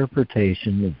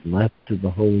interpretation is left to the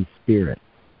Holy Spirit,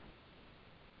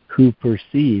 who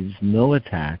perceives no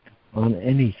attack on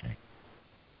anything.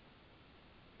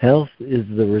 Health is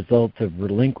the result of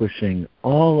relinquishing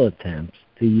all attempts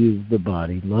to use the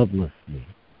body lovelessly.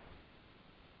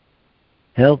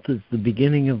 Health is the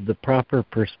beginning of the proper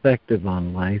perspective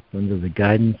on life under the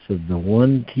guidance of the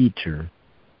one teacher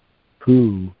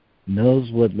who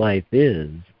knows what life is,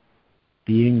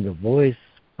 being the voice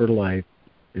for life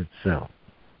itself.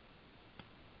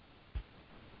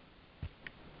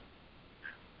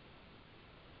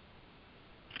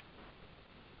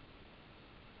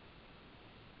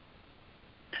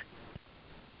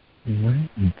 All right,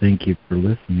 and thank you for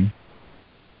listening.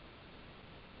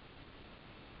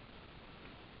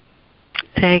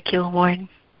 Thank you, Lemoyne.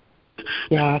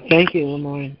 Yeah, thank you,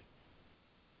 Lemoyne.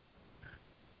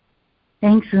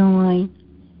 Thanks, Lemoyne.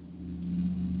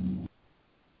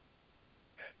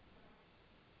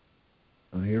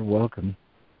 welcome.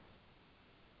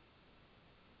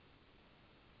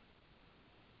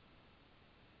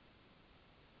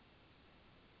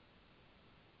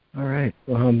 All right.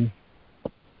 Well,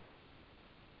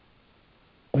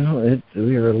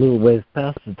 we are a little ways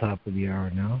past the top of the hour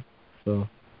now, so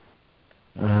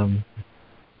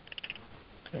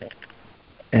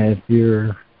if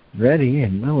you're ready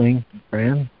and willing,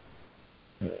 Fran,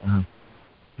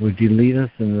 would you lead us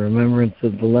in remembrance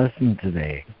of the lesson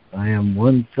today? I am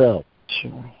one self,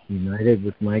 Sure. united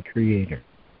with my Creator.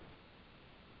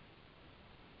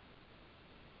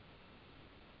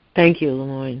 Thank you,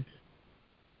 Lemoyne.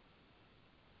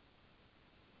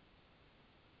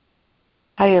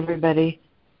 Hi, everybody.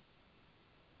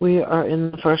 We are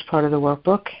in the first part of the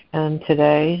workbook, and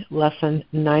today, lesson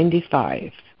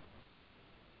 95.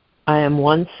 I am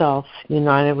one self,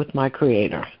 united with my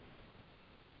Creator.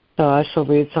 So I shall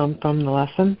read some from the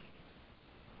lesson.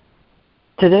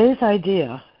 Today's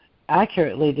idea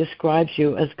accurately describes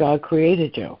you as God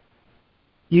created you.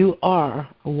 You are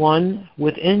one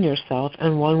within yourself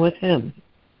and one with Him.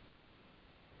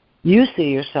 You see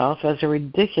yourself as a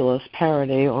ridiculous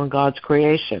parody on God's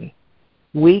creation.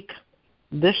 Weak,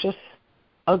 vicious,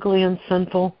 ugly and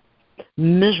sinful,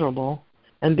 miserable,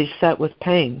 and beset with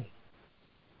pain.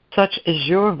 Such is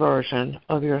your version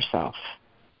of yourself,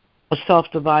 a self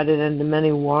divided into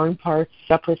many warring parts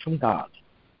separate from God.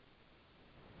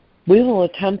 We will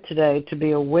attempt today to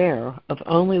be aware of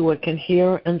only what can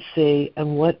hear and see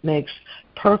and what makes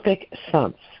perfect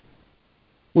sense.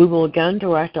 We will again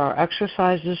direct our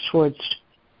exercises towards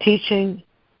reaching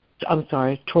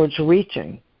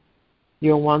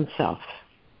your one self.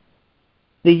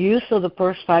 The use of the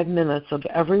first 5 minutes of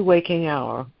every waking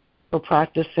hour for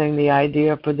practicing the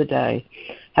idea for the day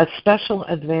has special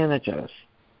advantages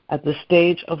at the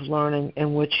stage of learning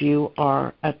in which you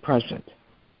are at present.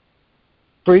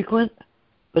 Frequent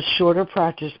but shorter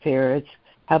practice periods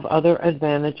have other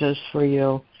advantages for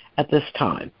you at this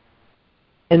time.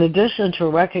 In addition to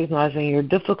recognizing your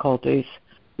difficulties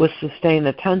with sustained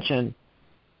attention,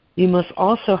 you must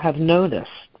also have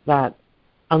noticed that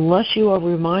unless you are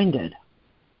reminded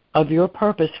of your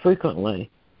purpose frequently,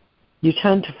 you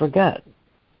tend to forget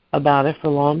about it for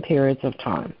long periods of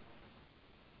time.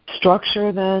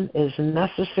 Structure, then, is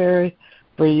necessary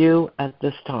for you at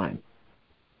this time.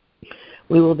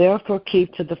 We will therefore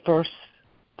keep to the first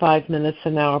 5 minutes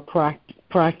in our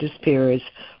practice periods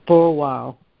for a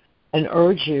while and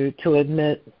urge you to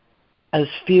admit as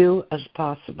few as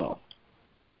possible.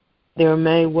 There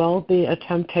may well be a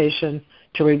temptation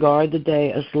to regard the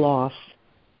day as lost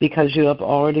because you have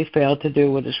already failed to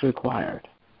do what is required.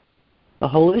 The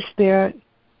Holy Spirit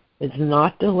is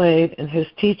not delayed in His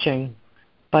teaching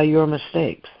by your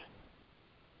mistakes.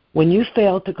 When you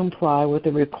fail to comply with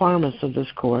the requirements of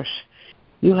this course,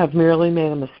 you have merely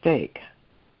made a mistake.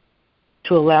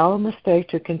 To allow a mistake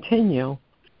to continue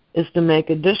is to make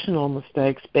additional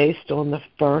mistakes based on the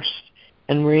first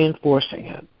and reinforcing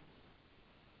it.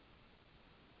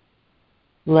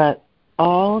 Let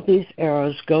all these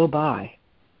errors go by,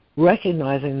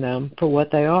 recognizing them for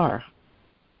what they are.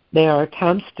 They are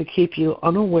attempts to keep you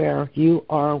unaware you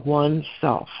are one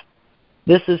self.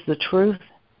 This is the truth,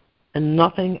 and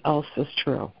nothing else is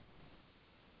true.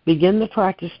 Begin the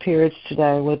practice periods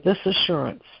today with this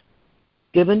assurance,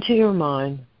 given to your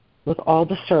mind with all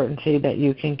the certainty that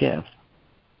you can give.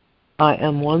 I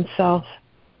am one self,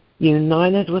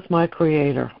 united with my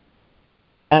Creator,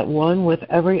 at one with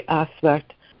every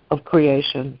aspect of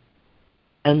creation,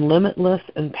 and limitless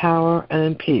in power and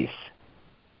in peace.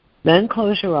 Then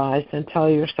close your eyes and tell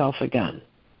yourself again,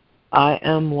 I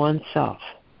am one self.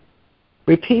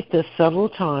 Repeat this several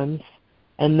times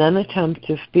and then attempt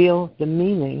to feel the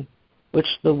meaning which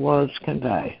the words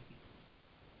convey.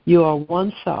 You are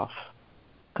one self,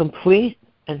 complete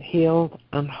and healed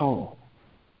and whole,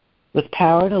 with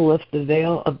power to lift the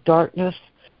veil of darkness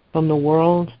from the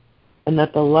world, and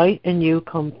that the light in you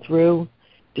come through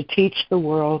to teach the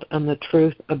world and the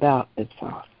truth about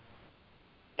itself.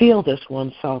 Feel this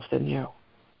one self in you.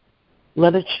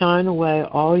 Let it shine away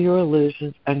all your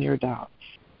illusions and your doubts.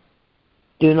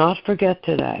 Do not forget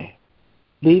today.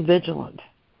 Be vigilant.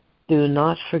 Do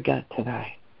not forget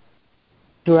today.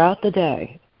 Throughout the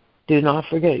day, do not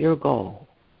forget your goal.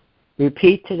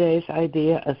 Repeat today's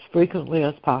idea as frequently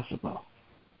as possible.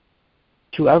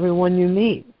 To everyone you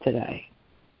meet today,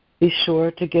 be sure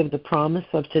to give the promise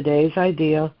of today's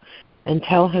idea and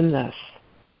tell him this.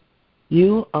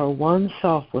 You are one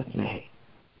self with me,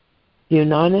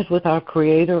 united with our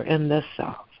Creator in this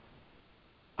self.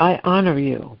 I honor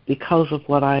you because of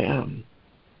what I am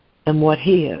and what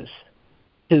He is,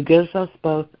 who gives us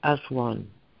both as one.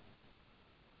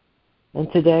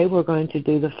 And today we're going to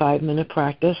do the 5-minute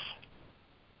practice.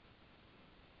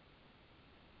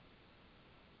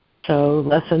 So,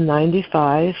 lesson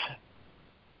 95,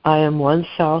 I am one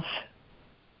self,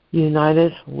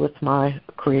 united with my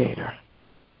Creator.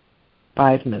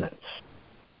 5 minutes.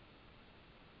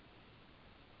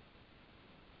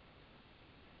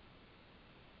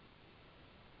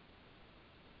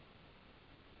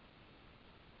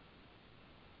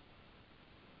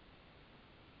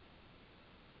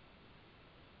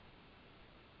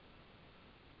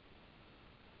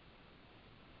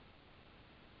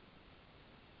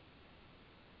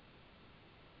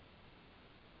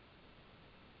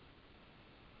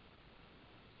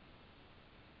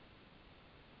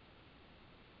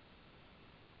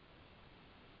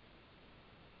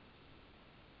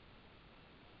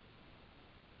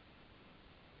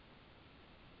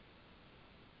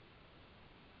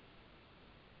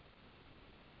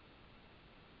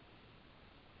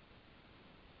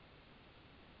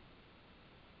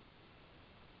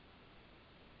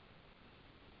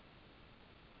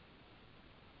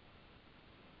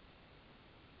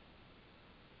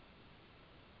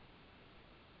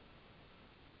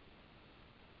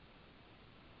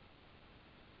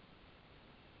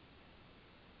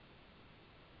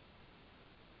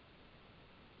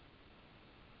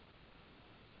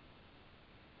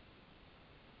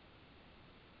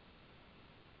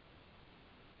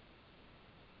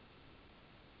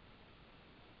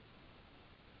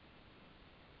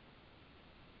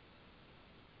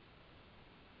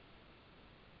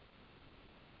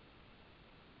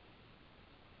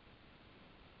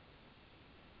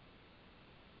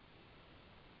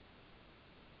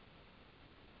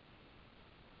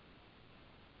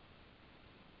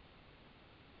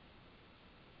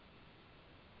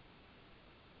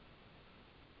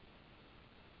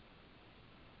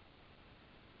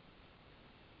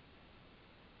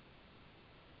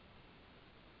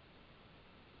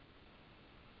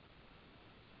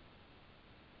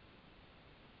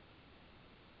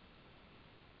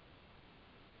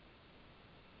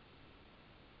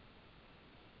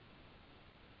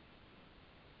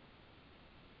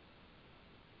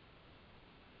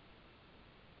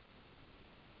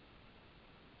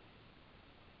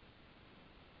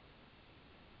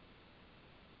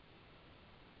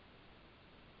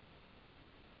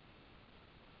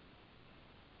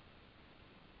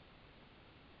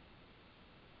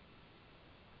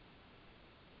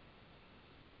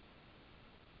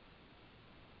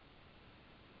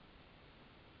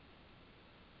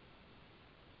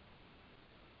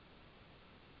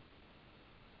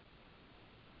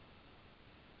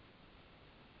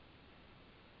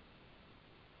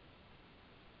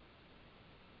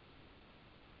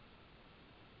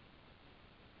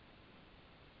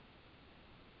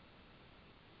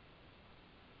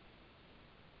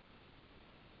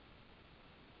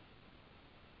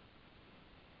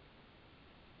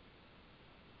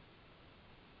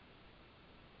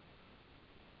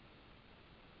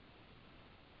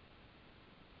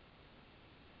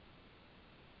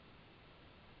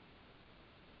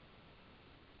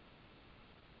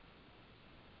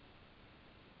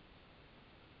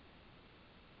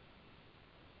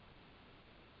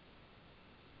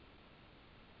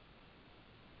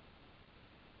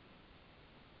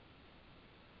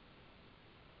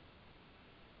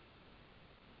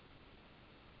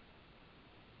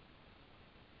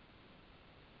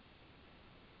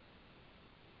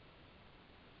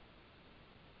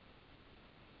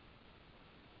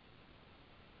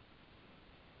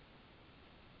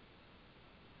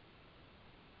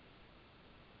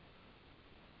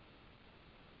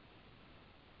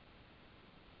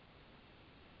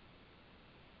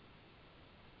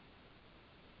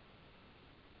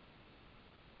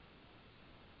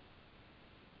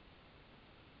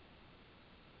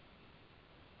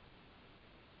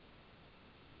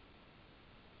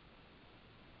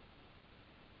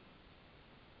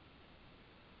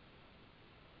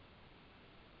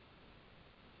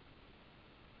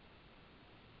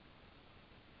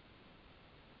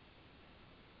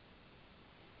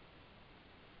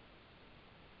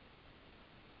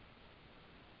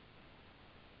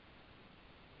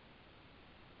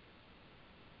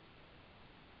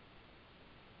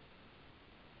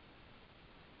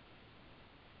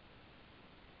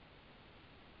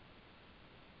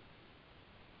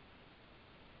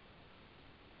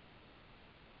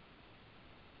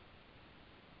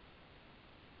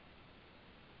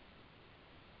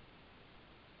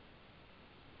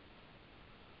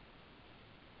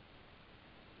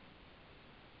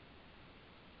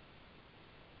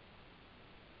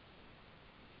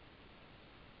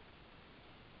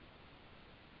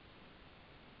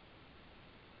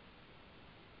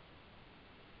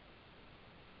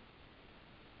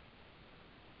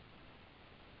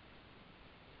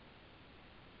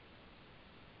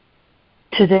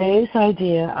 Today's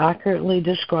idea accurately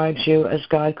describes you as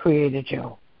God created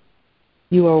you.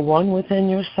 You are one within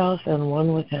yourself and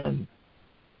one with Him.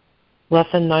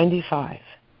 Lesson 95.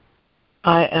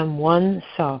 I am one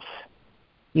self,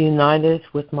 united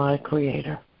with my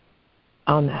Creator.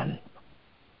 Amen.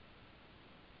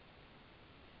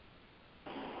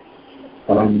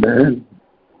 Amen.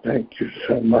 Thank you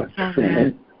so much,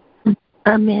 Fran.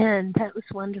 Amen. That was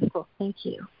wonderful. Thank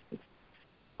you.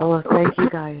 Oh, thank you,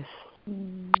 guys.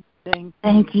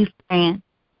 Thank you, Fran.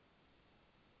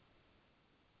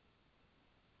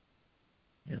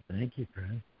 Yeah, thank you,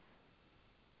 Fran.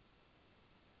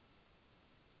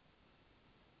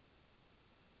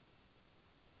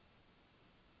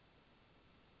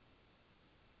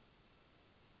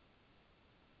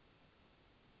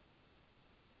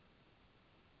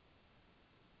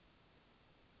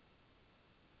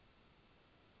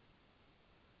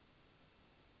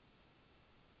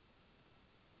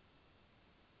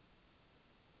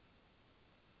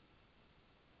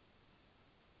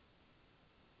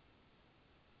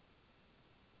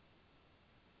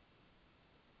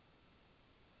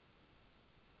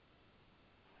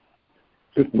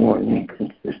 Good morning,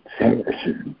 it's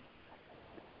Harrison.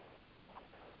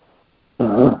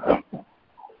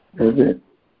 There's a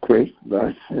great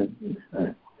lesson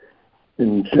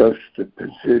in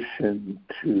juxtaposition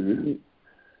to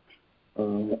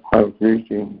our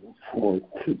reading for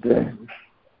today.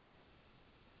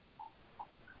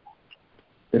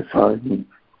 If I'm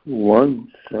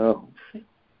one self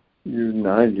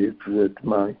united with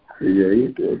my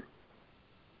Creator,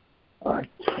 I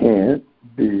can't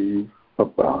be a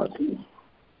body.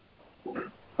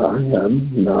 I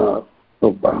am not a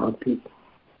body.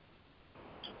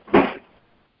 And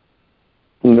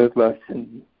the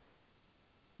lesson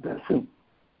doesn't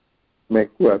make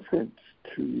reference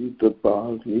to the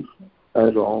body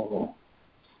at all,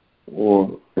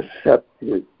 or a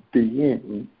separate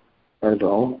being at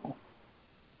all.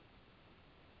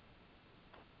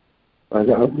 But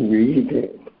our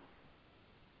reading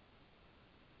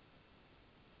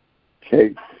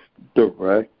takes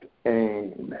direct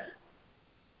aim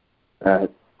at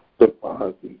the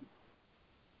body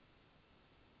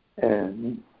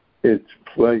and its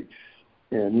place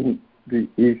in the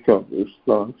ego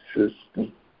response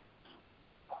system.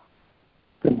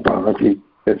 The body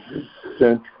is a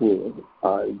central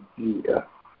idea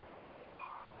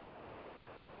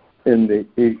in the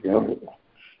ego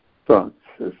thought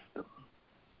system.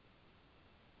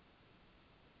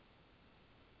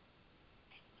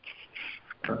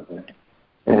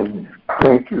 And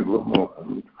thank you,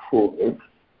 Lamont, for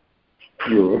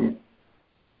your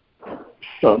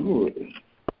summary.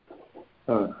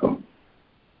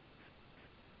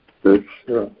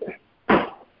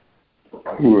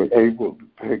 We were able to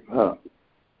pick up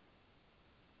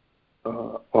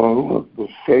all of the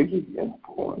salient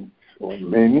points, or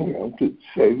many of the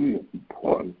salient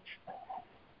points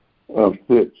of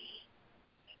this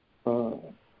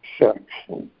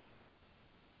section.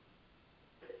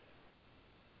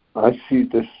 I see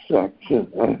this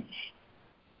section as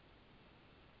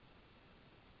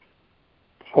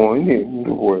pointing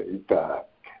the way back.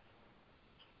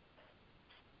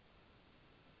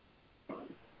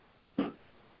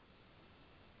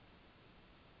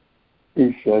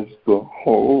 He says the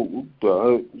whole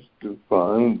does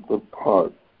define the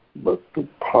part, but the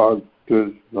part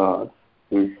does not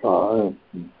define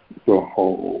the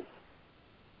whole.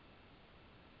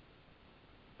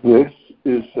 This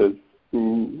is as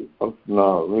true of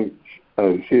knowledge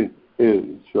as it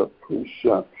is of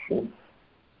perception.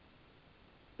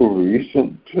 The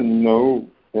reason to know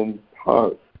in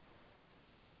part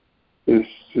is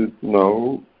to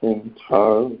know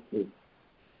entirely,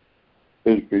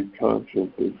 is because of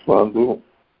the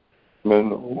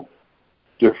fundamental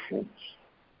difference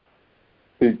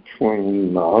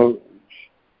between knowledge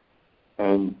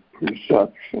and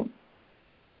perception.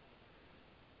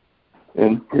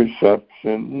 In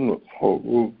perception, the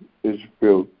whole is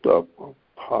built up of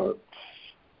parts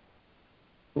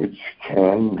which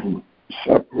can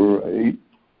separate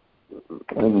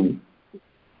and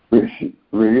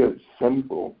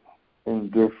reassemble in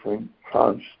different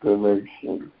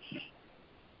constellations.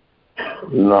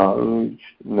 Knowledge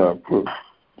never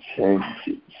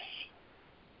changes.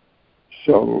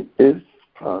 So its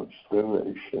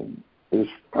constellation is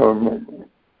permanent.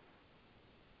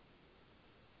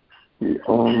 The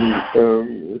only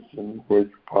areas in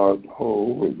which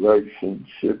part-whole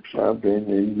relationships have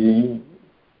any meaning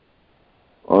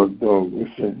are those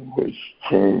in which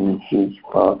change is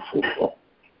possible.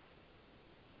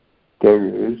 There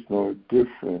is no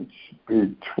difference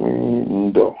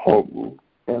between the whole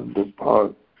and the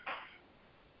part.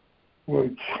 where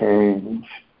change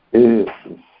is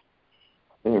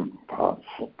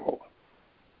impossible.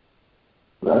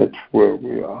 That's where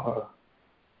we are.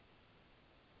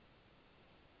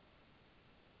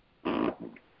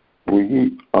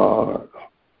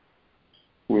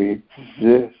 We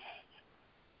exist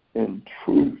in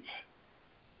truth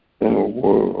in a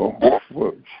world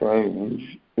where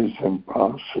change is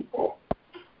impossible.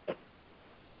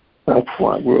 That's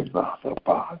why we're not a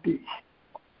body.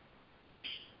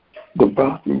 The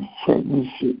body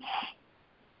changes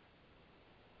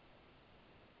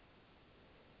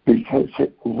because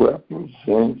it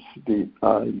represents the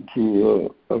idea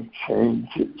of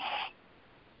changes.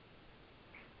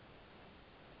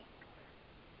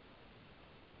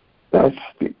 That's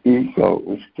the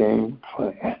ego's game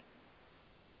plan.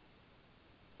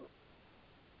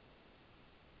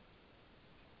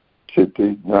 To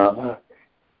deny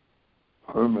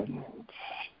permanence,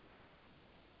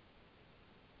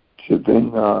 to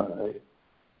deny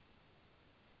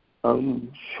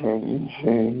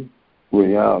unchanging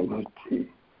reality,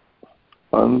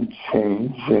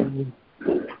 unchanging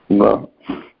love.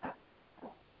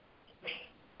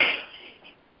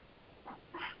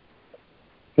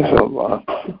 There's a lot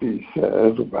to be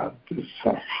said about this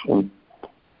section,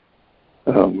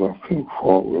 and I'm looking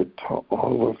forward to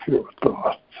all of your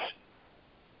thoughts.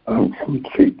 I'm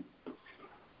complete.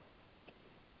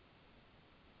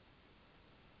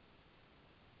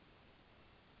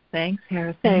 Thanks,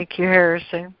 Harrison. Thank you,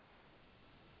 Harrison.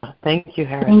 Thank you,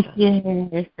 Harrison. Thank you,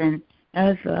 Harrison. That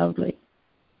was lovely.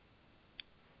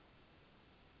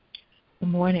 Good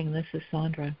morning. This is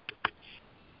Sandra.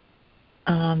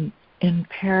 In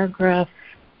paragraph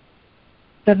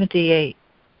 78,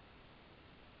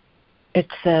 it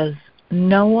says,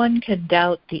 no one can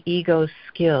doubt the ego's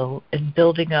skill in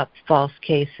building up false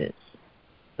cases.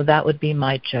 So that would be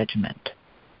my judgment.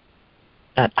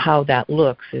 That how that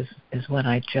looks is when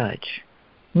I judge.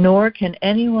 Nor can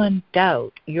anyone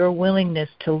doubt your willingness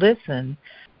to listen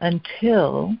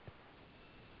until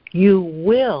you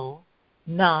will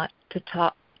not to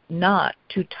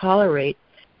tolerate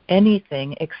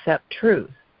anything except truth.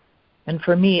 And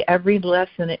for me, every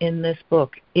lesson in this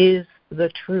book is the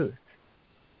truth.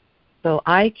 So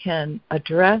I can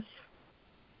address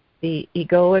the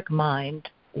egoic mind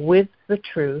with the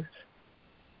truth,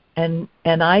 and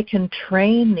I can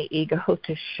train the ego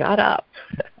to shut up.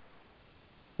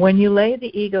 When you lay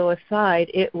the ego aside,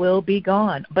 it will be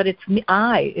gone. But it's the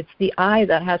I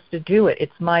that has to do it.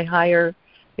 It's my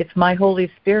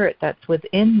Holy Spirit that's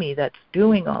within me that's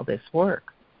doing all this work.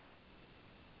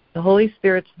 The Holy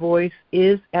Spirit's voice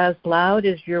is as loud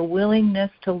as your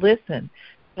willingness to listen.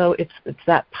 So it's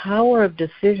that power of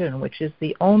decision, which is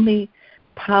the only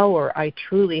power I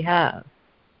truly have,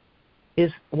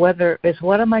 is what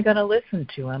am I going to listen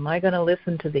to? Am I going to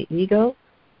listen to the ego,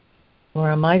 or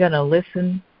am I going to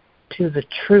listen to the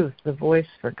truth, the voice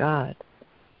for God?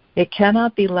 It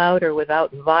cannot be louder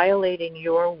without violating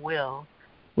your will,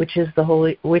 which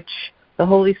the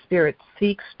Holy Spirit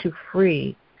seeks to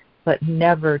free, but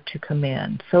never to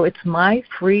command. So it's my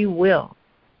free will.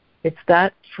 It's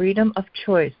that freedom of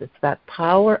choice. It's that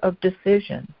power of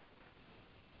decision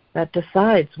that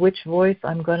decides which voice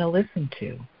I'm going to listen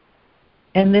to.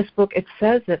 In this book, it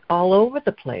says it all over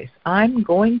the place. I'm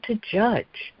going to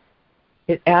judge.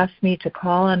 It asks me to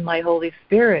call on my Holy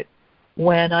Spirit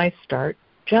when I start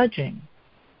judging.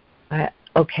 I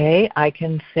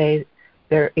can say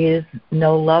there is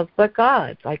no love but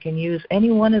God's. I can use any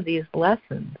one of these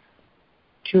lessons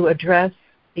to address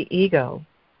the ego.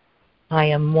 I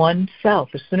am one self.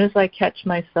 As soon as I catch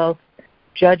myself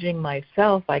judging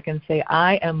myself, I can say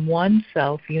I am one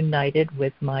self united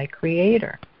with my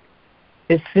Creator.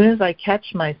 As soon as I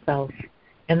catch myself,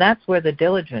 and that's where the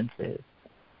diligence is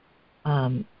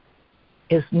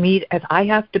me. As I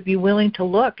have to be willing to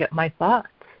look at my thoughts.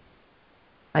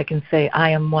 I can say I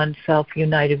am one self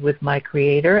united with my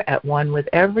Creator, at one with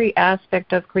every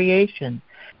aspect of creation,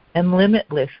 and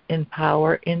limitless in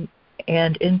power and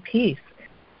in peace.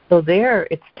 So there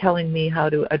it's telling me how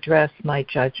to address my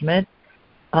judgment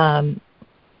and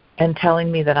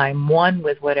telling me that I'm one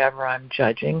with whatever I'm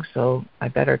judging, so I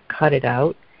better cut it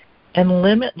out. And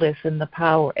limitless in the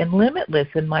power, and limitless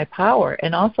in my power,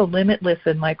 and also limitless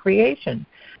in my creation.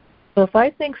 So if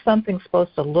I think something's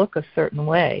supposed to look a certain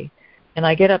way, and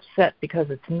I get upset because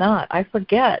it's not, I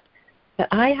forget that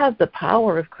I have the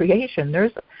power of creation.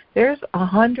 There's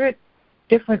 100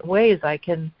 different ways I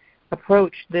can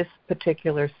approach this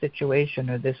particular situation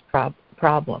or this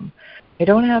problem. I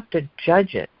don't have to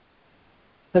judge it,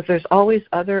 because there's always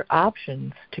other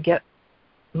options to get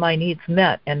my needs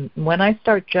met. And when I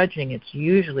start judging, it's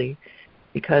usually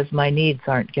because my needs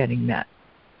aren't getting met.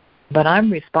 But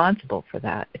I'm responsible for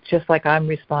that. It's just like I'm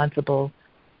responsible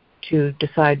to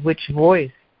decide which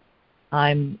voice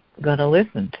I'm going to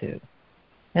listen to.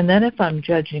 And then if I'm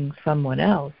judging someone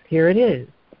else, here it is.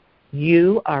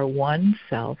 You are one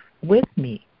self with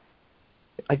me.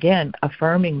 Again,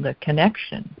 affirming the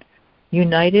connection,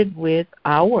 united with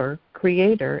our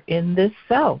Creator in this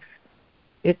self.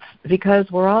 It's because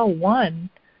we're all one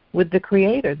with the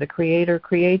Creator. The Creator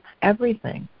creates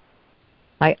everything.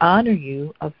 I honor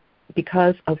you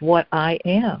because of what I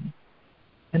am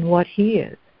and what He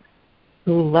is,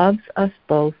 who loves us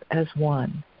both as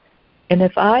one. And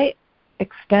if I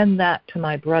extend that to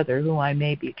my brother, who I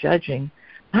may be judging,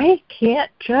 I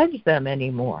can't judge them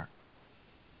anymore.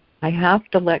 I have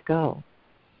to let go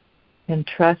and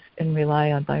trust and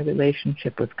rely on my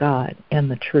relationship with God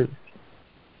and the truth.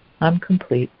 I'm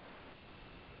complete.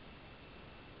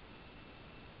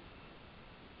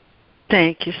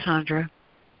 Thank you, Sandra.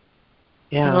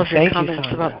 Yeah, I love your thank comments you,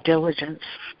 Sandra. about diligence.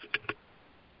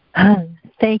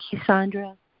 Thank you,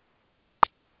 Sandra.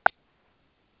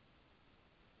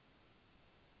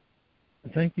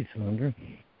 Thank you, Sandra.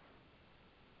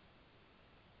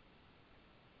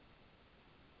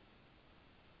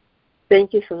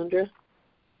 Thank you, Sandra.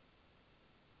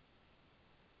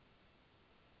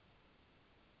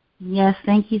 Yes,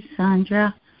 thank you,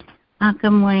 Sandra. Good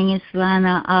morning, it's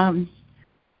Lana.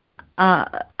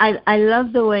 I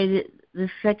love the way that the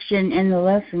section and the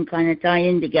lesson kind of tie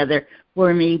in together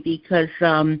for me, because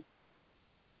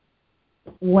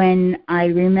when I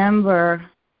remember,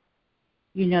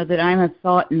 that I'm a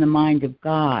thought in the mind of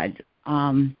God,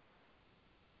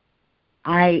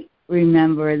 I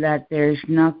remember that there's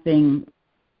nothing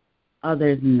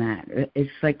other than that.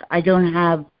 It's like I don't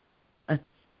have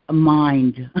a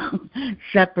mind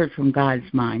separate from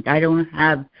God's mind. I don't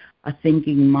have a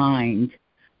thinking mind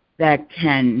that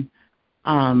can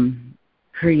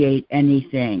create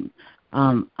anything.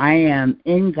 I am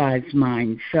in God's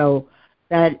mind, so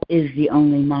that is the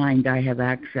only mind I have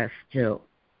access to.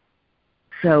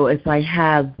 So if I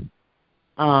have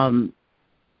an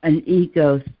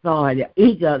ego thought,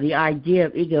 the idea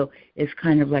of ego is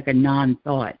kind of like a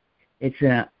non-thought. It's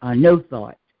a no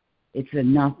thought. It's a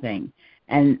nothing.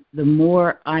 And the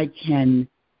more I can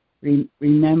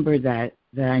remember that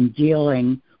I'm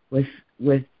dealing with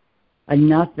a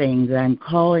nothing, that I'm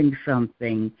calling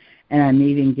something, and I'm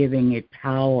even giving it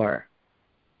power.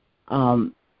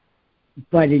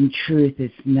 But in truth,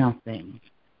 it's nothing,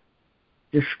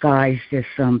 disguised as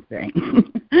something.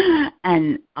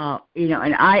 And,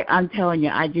 and I'm telling you,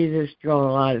 I do this drill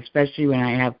a lot, especially when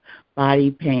I have body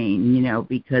pain,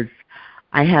 because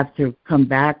I have to come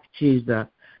back to the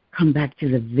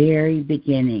very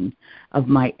beginning of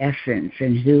my essence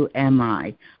and who am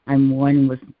I. I'm one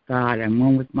with God. I'm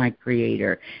one with my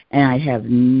Creator. And I have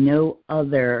no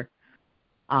other,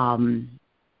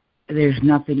 there's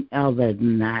nothing other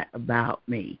than that about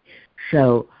me.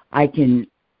 So I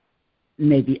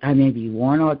may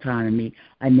want autonomy.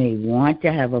 I may want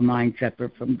to have a mind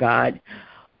separate from God,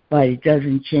 but it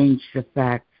doesn't change the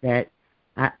fact that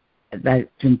that's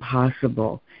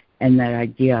impossible, and that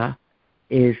idea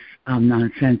is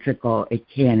nonsensical. It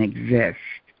can't exist.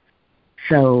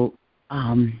 So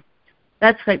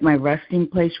that's like my resting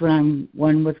place when I'm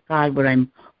one with God, when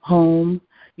I'm home,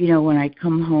 when I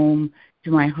come home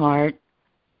to my heart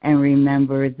and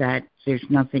remember that there's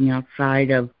nothing outside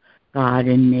of God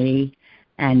and me,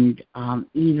 and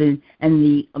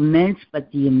the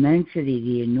immensity,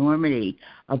 the enormity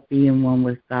of being one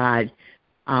with God,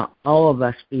 all of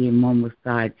us being one with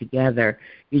God together.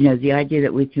 The idea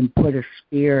that we can put our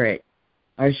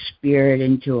spirit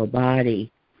into a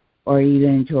body, or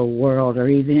even into a world, or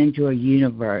even into a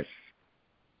universe.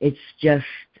 It's just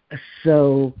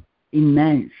so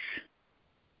immense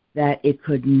that it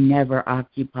could never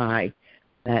occupy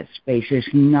that space. There's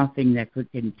nothing that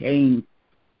could contain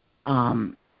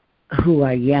who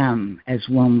I am as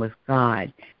one with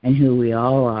God, and who we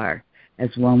all are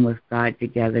as one with God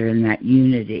together in that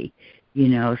unity.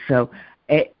 So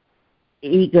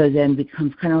ego then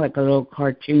becomes kind of like a little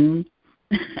cartoon.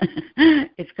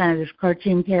 It's kind of this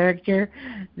cartoon character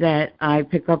that I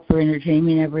pick up for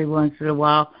entertainment every once in a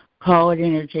while. Call it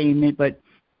entertainment, but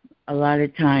a lot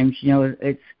of times,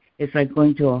 it's like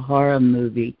going to a horror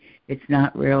movie. It's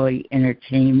not really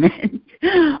entertainment.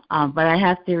 But I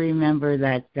have to remember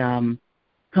that,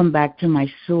 come back to my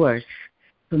source,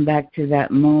 come back to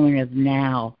that moment of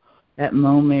now, that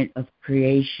moment of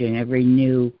creation. Every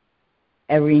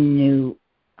new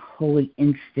holy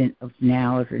instant of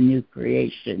now is a new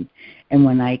creation. And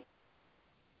when I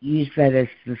use that as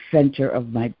the center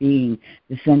of my being,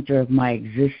 the center of my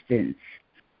existence,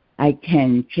 I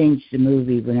can change the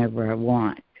movie whenever I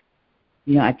want.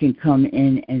 I can come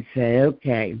in and say,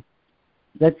 okay,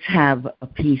 let's have a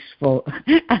peaceful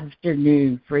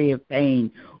afternoon free of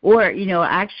pain. Or,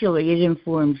 actually it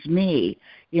informs me.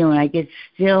 When I get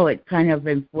still, it kind of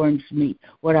informs me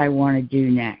what I want to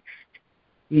do next.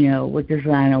 What does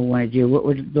Lana want to do? What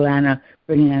would Lana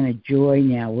bring Lana joy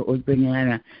now? What would bring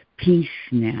Lana peace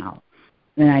now?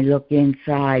 And I look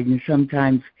inside, and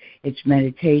sometimes it's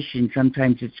meditation,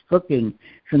 sometimes it's cooking,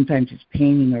 sometimes it's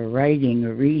painting or writing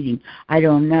or reading. I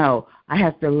don't know. I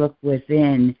have to look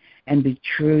within and be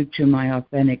true to my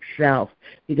authentic self,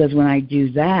 because when I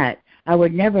do that, I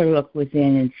would never look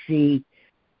within and see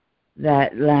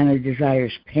that Lana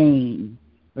desires pain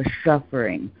or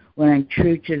suffering. When I'm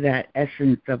true to that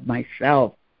essence of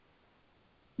myself,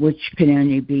 which can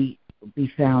only be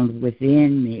found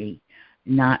within me,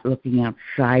 not looking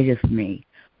outside of me,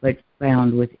 but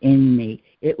found within me,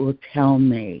 it will tell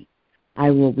me. I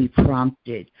will be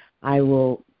prompted. I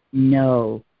will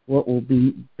know what will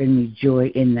bring me joy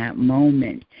in that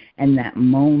moment, and that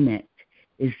moment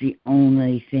is the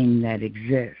only thing that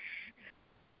exists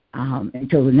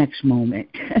until the next moment.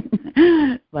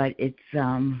 But it's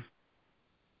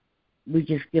we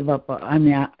just give up.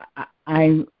 I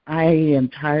am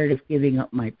tired of giving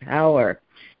up my power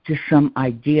to some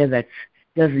idea that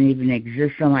doesn't even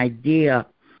exist, some idea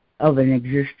of an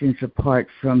existence apart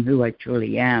from who I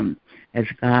truly am as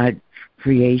God's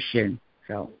creation.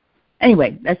 So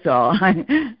anyway, that's all.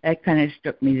 That kind of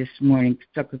struck me this morning,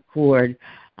 struck a chord.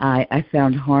 I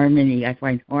found harmony. I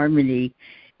find harmony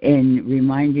in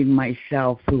reminding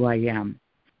myself who I am.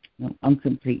 I'm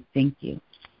complete. Thank you.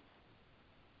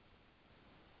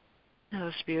 That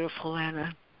was beautiful,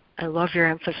 Anna. I love your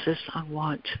emphasis on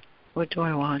want. What do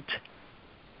I want?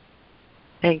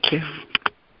 Thank you.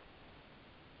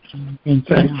 Thank you.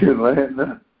 Thank you,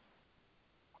 Lana.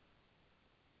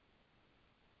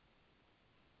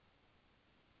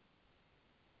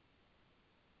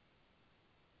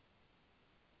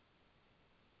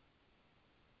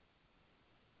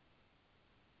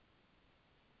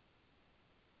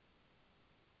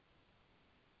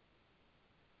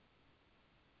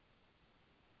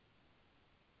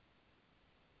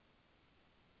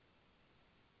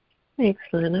 Thanks,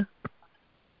 Lana.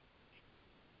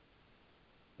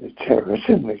 It's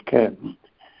Harrison again.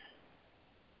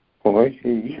 Boy,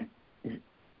 he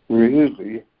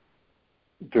really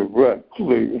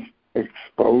directly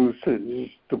exposes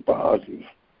the body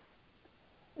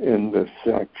in this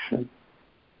section.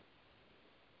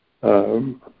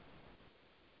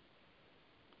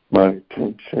 My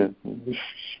attention is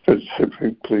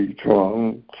specifically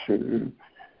drawn to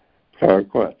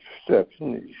paragraph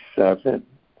 77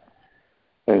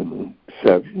 and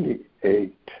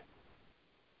 78.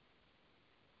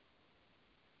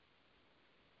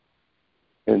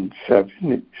 In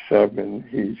 77,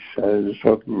 he says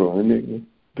a learning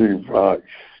device,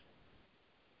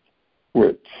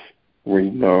 which we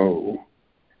know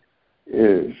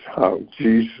is how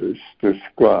Jesus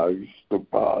describes the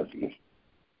body.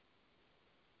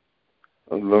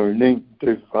 A learning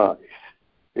device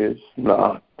is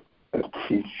not a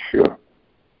teacher.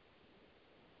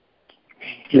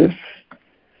 Just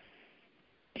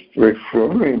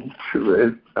referring to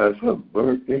it as a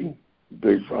learning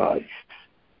device.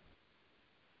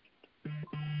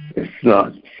 It's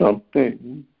not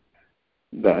something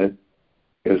that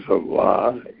is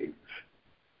alive.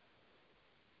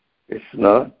 It's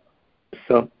not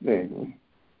something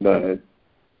that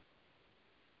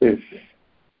is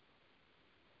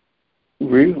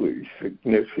really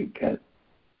significant.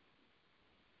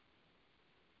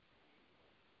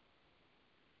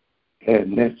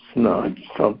 And it's not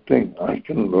something I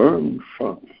can learn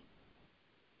from.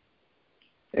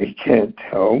 It can't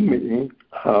tell me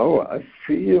how I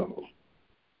feel.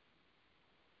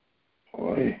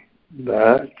 Boy,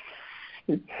 that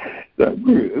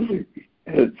really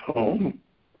hits home.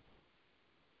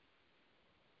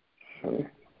 So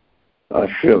I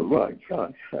feel like I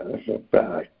have a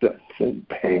back that's in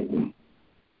pain.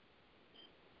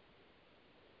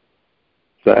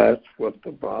 That's what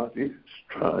the body is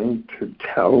trying to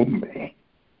tell me.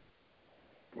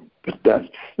 But that's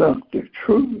not the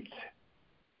truth.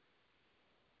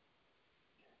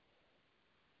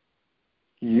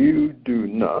 You do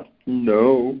not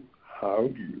know how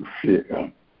you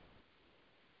feel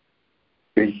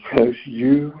because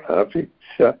you have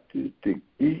accepted the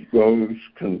ego's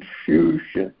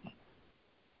confusion,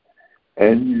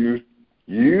 and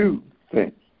you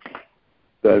think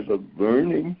that a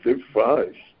learning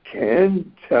device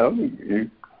can tell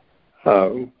you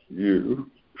how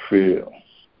you feel.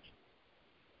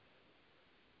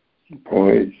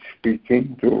 Boy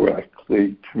speaking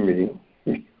directly to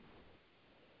me.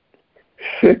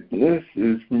 Sickness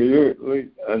is merely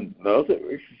another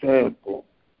example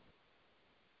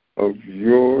of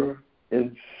your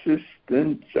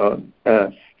insistence on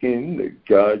asking the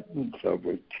guidance of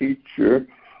a teacher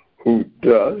who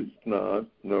does not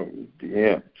know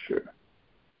the answer.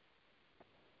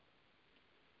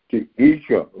 The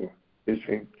ego is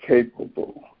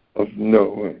incapable of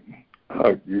knowing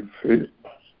how you feel.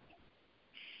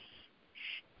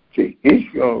 The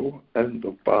ego and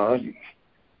the body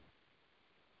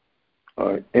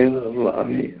are in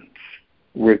alliance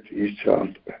with each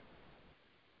other.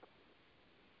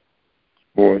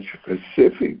 More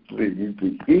specifically,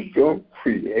 the ego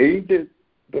created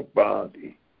the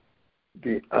body,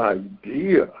 the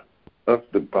idea of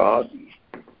the body,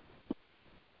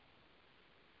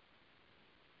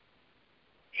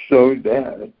 so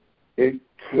that it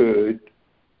could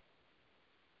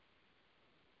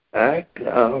act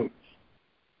out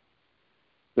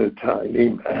the tiny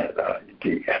man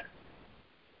idea.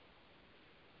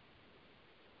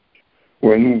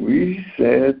 When we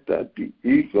said that the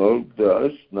ego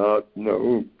does not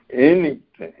know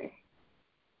anything,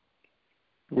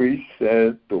 we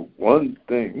said the one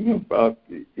thing about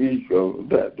the ego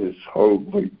that is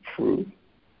wholly true.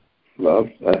 Love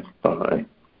that line.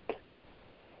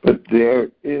 But there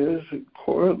is a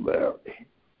corollary.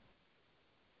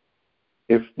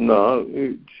 If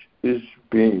knowledge is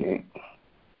being,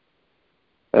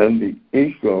 and the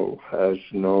ego has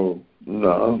no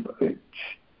knowledge,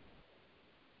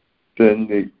 then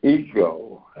the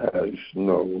ego has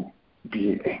no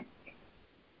being.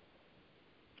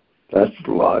 That's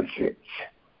logic,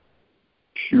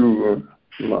 pure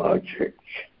logic.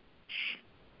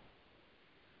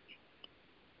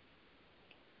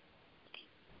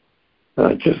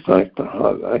 I'd just like to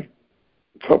highlight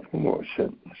a couple more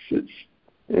sentences.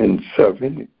 In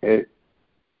 7:8,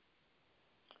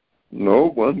 no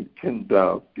one can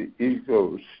doubt the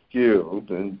ego's skill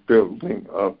in building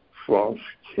up false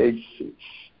cases,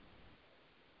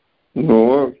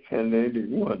 nor can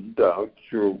anyone doubt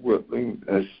your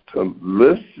willingness to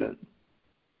listen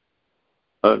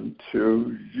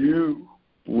until you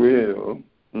will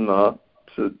not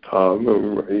to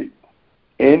tolerate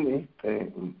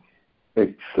anything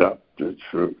except the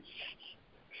truth.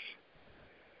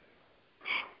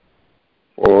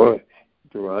 Or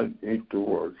do I need to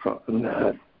work on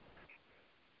that?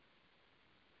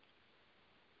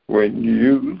 When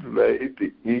you lay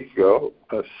the ego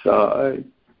aside,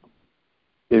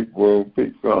 it will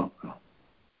be gone.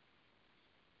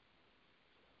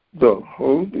 The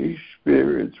Holy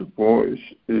Spirit's voice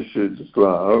is as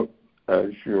loud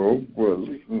as your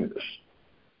willingness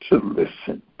to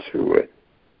listen to it.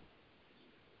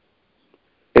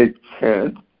 It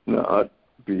cannot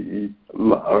be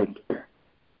louder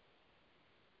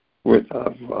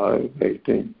without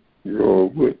violating your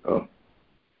will,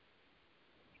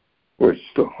 which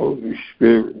the Holy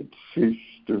Spirit seeks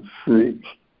to free,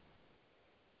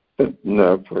 but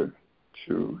never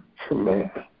to command.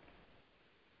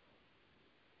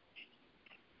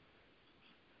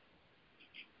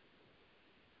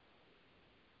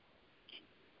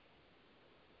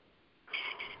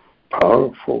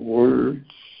 Powerful words.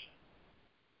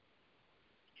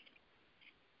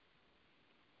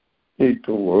 Need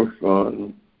to work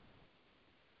on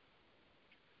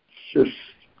just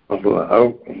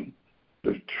allowing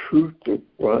the truth of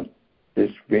what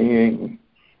is being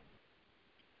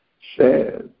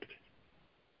said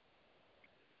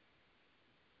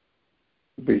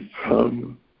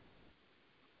become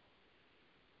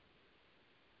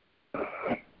a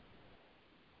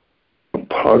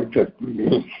part of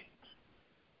me.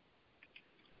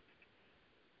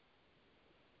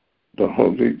 The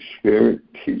Holy Spirit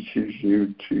teaches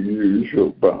you to use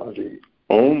your body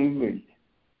only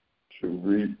to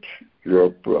reach your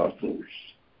brothers,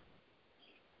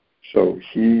 so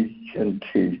he can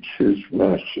teach his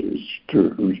message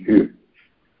through you.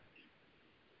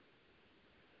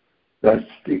 That's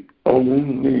the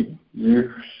only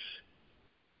use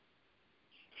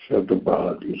for the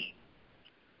body.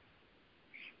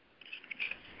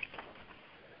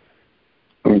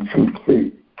 I'm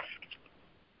complete.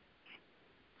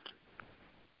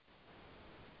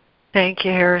 Thank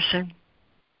you, Harrison.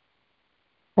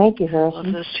 Thank you, I Harrison.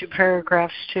 love those two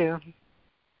paragraphs, too.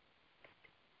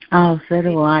 Oh, so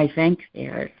do I. Thanks,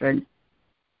 Harrison.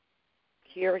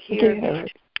 Here, here.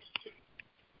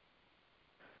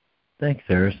 Thanks,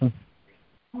 Harrison.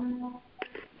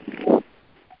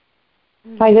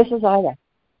 Hi, this is Ida.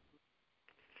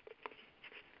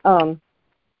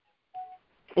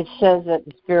 It says that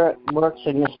the Spirit works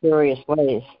in mysterious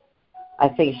ways. I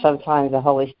think sometimes the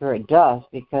Holy Spirit does,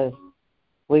 because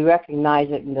we recognize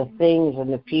it in the things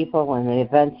and the people and the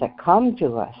events that come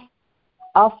to us.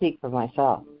 I'll speak for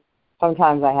myself.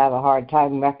 Sometimes I have a hard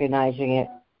time recognizing it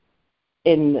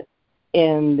in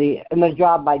the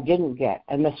job I didn't get,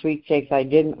 and the sweepstakes I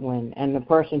didn't win, and the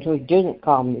person who didn't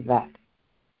call me back.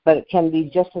 But it can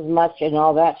be just as much in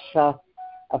all that stuff,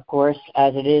 of course,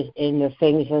 as it is in the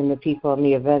things and the people and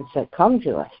the events that come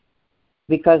to us.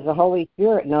 Because the Holy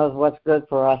Spirit knows what's good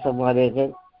for us and what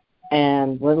isn't.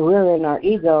 And when we're in our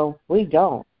ego, we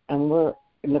don't. And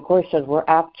the Course says we're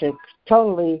apt to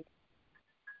totally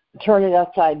turn it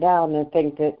upside down and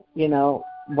think that,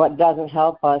 what doesn't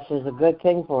help us is a good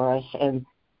thing for us, and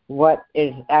what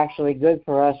is actually good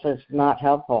for us is not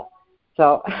helpful.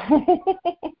 So,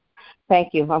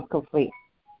 thank you. I'm complete.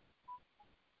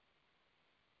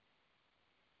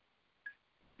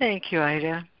 Thank you,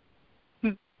 Ida.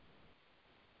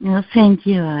 Well, thank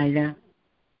you, Ida.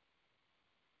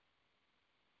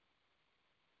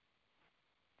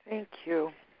 Thank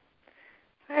you.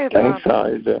 Thanks,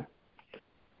 Ida.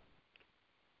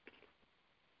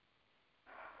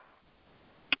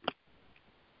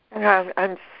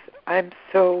 I'm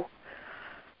so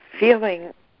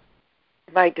feeling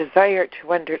my desire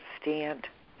to understand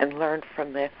and learn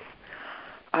from this,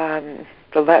 the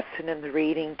lesson and the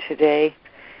reading today.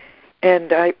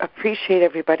 And I appreciate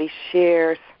everybody's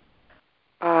shares.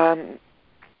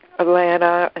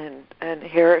 Alana and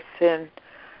Harrison,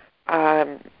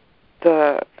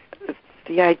 the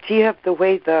idea of the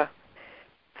way the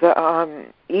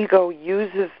ego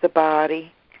uses the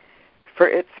body for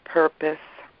its purpose,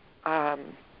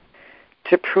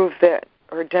 to prove that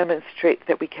or demonstrate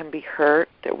that we can be hurt,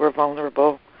 that we're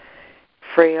vulnerable,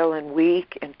 frail and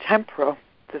weak and temporal.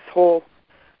 This whole,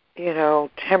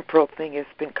 temporal thing has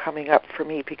been coming up for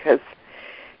me because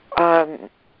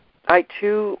I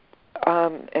too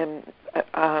am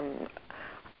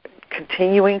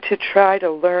continuing to try to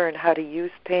learn how to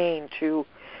use pain to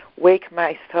wake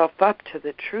myself up to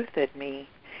the truth in me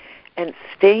and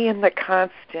stay in the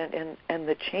constant and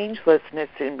the changelessness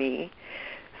in me,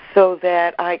 so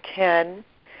that I can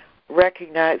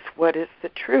recognize what is the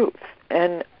truth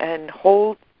and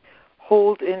hold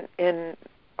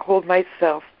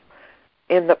myself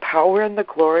in the power and the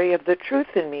glory of the truth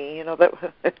in me.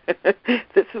 That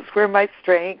this is where my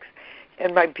strength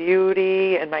and my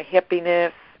beauty and my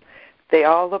happiness, they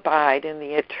all abide in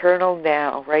the eternal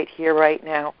now, right here, right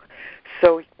now.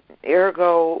 So,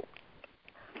 ergo,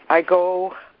 I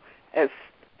go as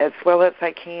well as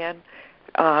I can,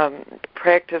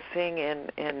 practicing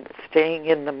and staying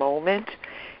in the moment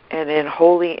and in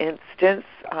holy instance,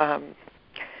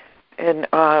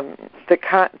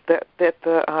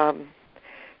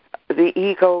 the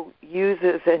ego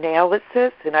uses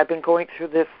analysis, and I've been going through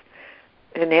this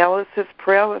analysis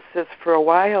paralysis for a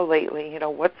while lately.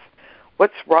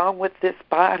 What's wrong with this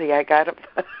body? I gotta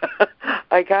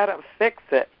fix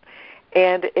it,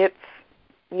 and it's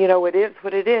it is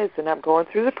what it is, and I'm going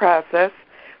through the process.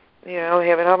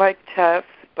 Having all my tests,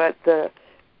 but the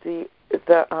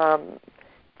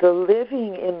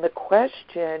living in the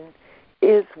question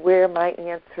is where my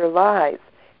answer lies.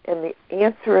 And the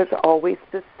answer is always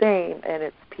the same, and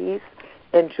it's peace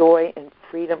and joy and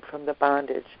freedom from the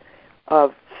bondage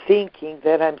of thinking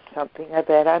that I'm something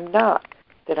that I'm not,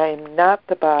 that I am not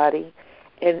the body.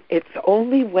 And it's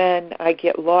only when I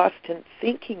get lost in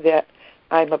thinking that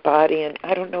I'm a body, and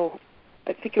I don't know,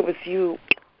 I think it was you,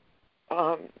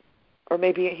 or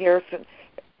maybe Harrison,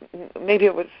 maybe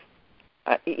it was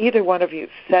either one of you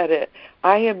said it.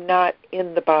 I am not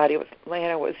in the body. It was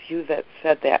Lana, it was you that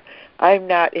said that. I'm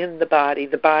not in the body.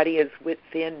 The body is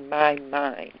within my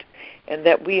mind, and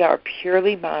that we are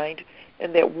purely mind,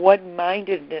 and that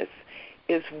one-mindedness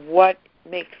is what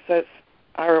makes us,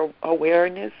 our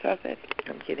awareness of it.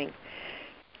 I'm getting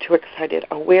too excited.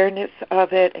 Awareness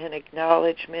of it and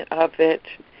acknowledgement of it.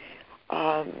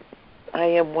 I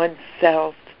am one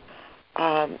self,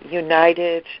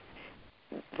 united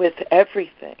with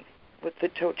everything, with the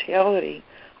totality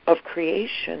of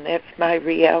creation. That's my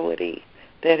reality.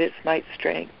 That is my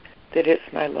strength. That is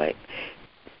my light.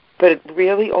 But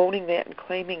really owning that and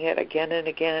claiming it again and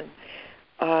again,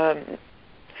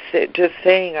 just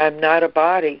saying I'm not a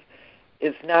body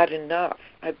is not enough.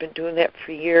 I've been doing that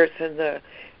for years, and the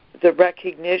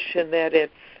recognition that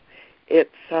it's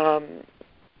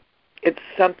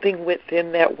something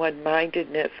within that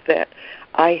one-mindedness that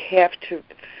I have to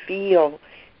feel,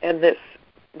 and this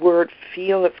word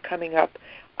feel is coming up,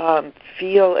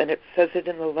 feel, and it says it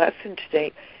in the lesson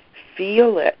today,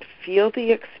 feel it, feel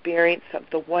the experience of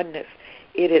the oneness.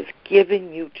 It is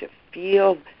given you to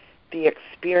feel the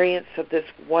experience of this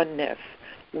oneness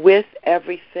with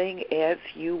everything as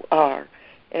you are.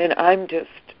 And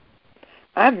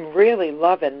I'm really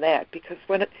loving that, because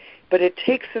but it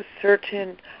takes a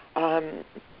certain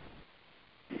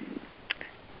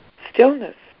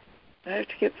stillness. I have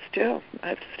to get still. I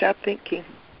have to stop thinking.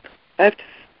 I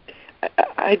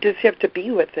just have to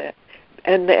be with it.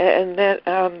 And that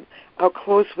I'll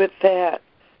close with that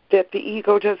the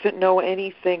ego doesn't know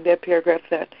anything, that paragraph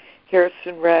that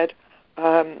Harrison read.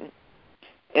 And,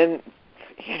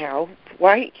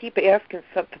 why you keep asking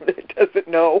something that it doesn't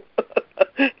know?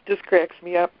 It just cracks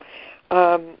me up.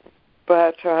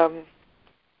 But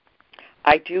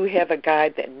I do have a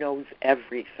guide that knows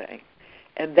everything.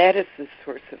 And that is the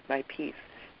source of my peace.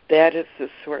 That is the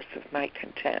source of my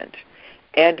content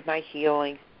and my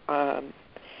healing.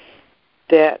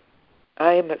 That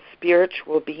I am a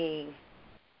spiritual being,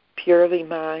 purely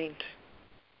mind,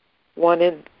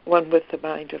 one with the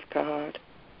mind of God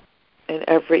and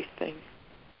everything.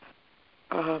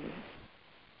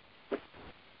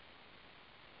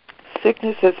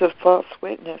 Sickness is a false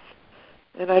witness,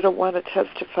 and I don't want to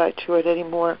testify to it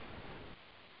anymore.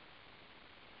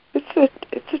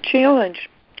 It's a challenge.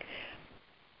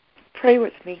 Pray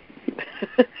with me.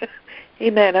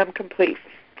 Amen. I'm complete.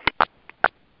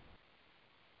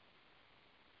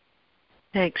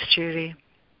 Thanks, Judy.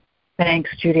 Thanks,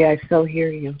 Judy. I so hear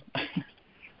you.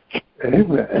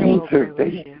 Amen.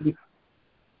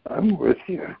 I'm with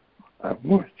you.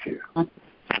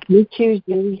 Me too,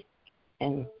 Judy.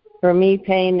 And for me,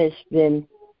 pain has been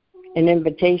an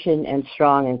invitation and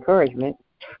strong encouragement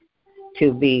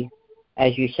to be,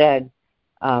 as you said,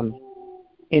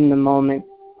 in the moment,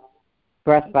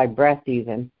 breath by breath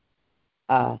even,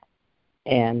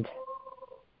 and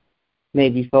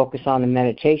maybe focus on the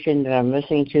meditation that I'm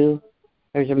listening to.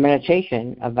 There's a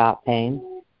meditation about pain,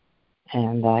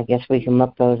 and I guess we can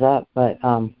look those up. But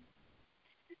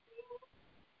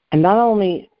and not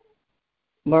only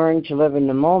learn to live in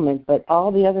the moment, but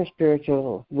all the other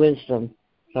spiritual wisdom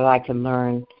that I can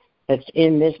learn that's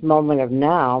in this moment of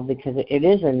now, because it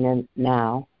is in the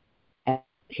now and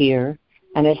here,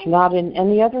 and it's not in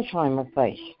any other time or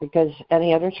place, because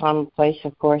any other time or place,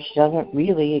 of course, doesn't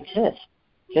really exist,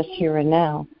 just here and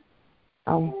now.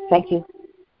 Thank you.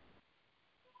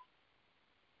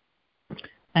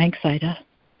 Thanks, Ida.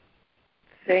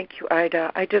 Thank you,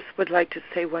 Ida. I just would like to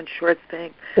say one short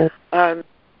thing. I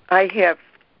have,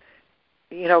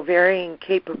 varying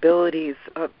capabilities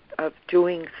of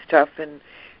doing stuff, and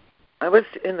I was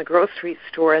in the grocery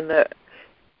store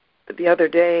the other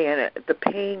day, and the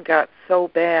pain got so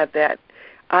bad that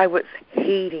I was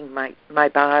hating my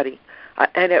body,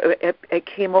 and it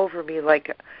came over me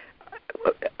like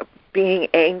being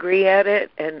angry at it,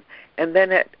 and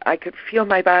then I could feel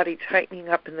my body tightening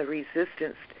up in the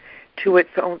resistance to its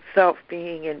own self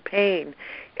being in pain,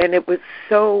 and it was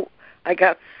so, I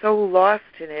got so lost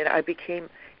in it, I became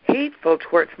hateful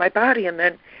towards my body, and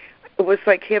then it was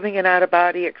like having an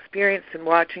out-of-body experience and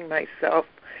watching myself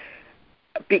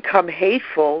become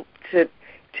hateful to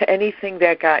anything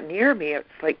that got near me. It's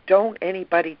like, don't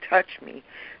anybody touch me.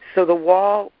 So the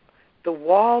wall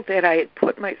that I had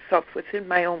put myself within,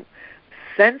 my own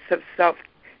sense of self,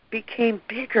 became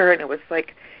bigger, and it was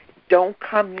like, don't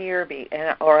come near me,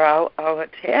 or I'll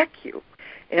attack you.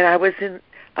 And I was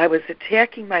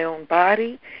attacking my own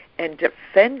body and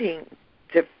defending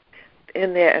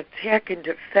in the attack and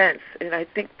defense. And I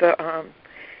think I've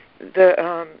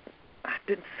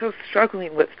been so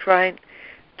struggling with trying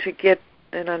to get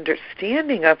an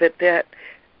understanding of it,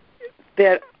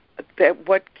 that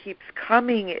what keeps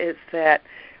coming is that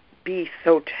be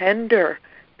so tender,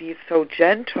 be so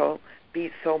gentle, be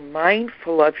so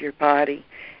mindful of your body,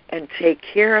 and take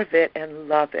care of it and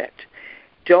love it.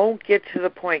 Don't get to the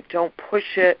point, don't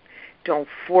push it, don't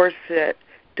force it,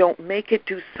 don't make it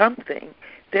do something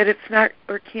that it's not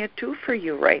or can't do for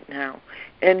you right now.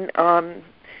 And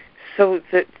so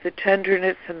the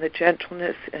tenderness and the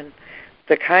gentleness and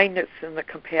the kindness and the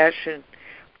compassion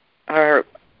are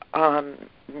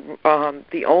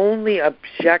the only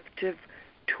objective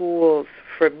tools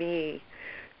for me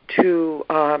to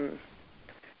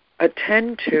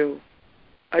attend to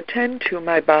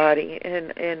my body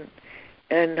and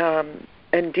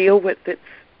deal with its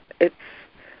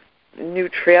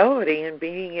neutrality and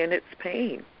being in its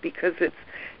pain, because it's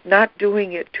not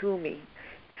doing it to me.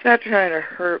 It's not trying to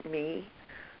hurt me.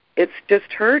 It's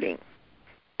just hurting.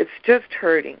 It's just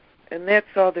hurting, and that's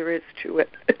all there is to it.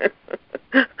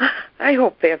 I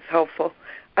hope that's helpful.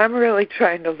 I'm really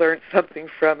trying to learn something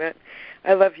from it.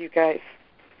 I love you guys.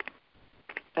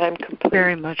 I'm complete.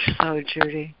 Very much so,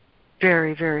 Judy.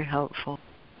 Very, very helpful.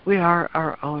 We are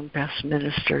our own best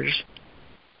ministers.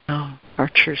 Our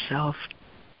true self.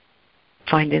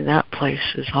 Finding that place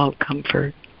is all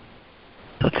comfort.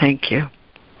 So thank you.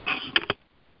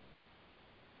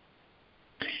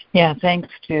 Yeah, thanks,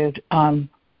 Jude.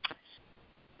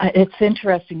 It's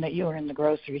interesting that you were in the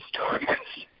grocery store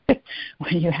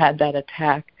when you had that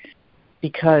attack,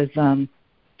 because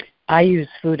I use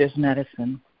food as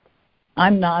medicine.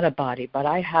 I'm not a body, but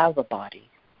I have a body.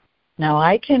 Now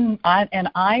I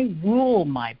rule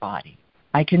my body.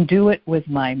 I can do it with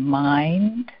my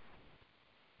mind,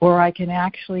 or I can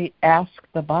actually ask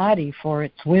the body for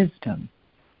its wisdom.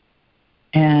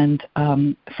 And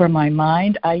for my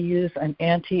mind, I use an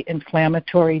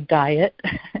anti-inflammatory diet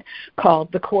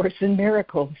called the Course in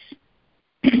Miracles.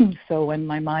 So when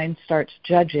my mind starts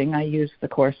judging, I use the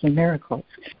Course in Miracles.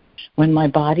 When my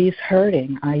body's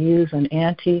hurting, I use an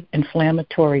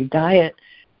anti-inflammatory diet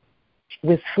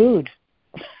with food.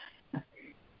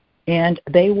 And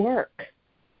they work.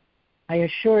 I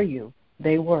assure you,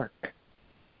 they work.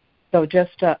 So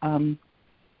just a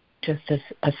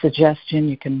suggestion.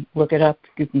 You can look it up.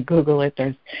 You can Google it.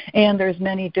 There's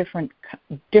many different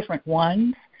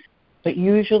ones, but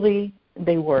usually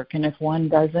they work. And if one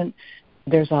doesn't,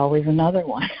 there's always another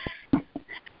one.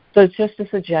 So it's just a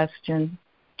suggestion,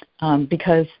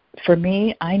 because for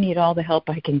me, I need all the help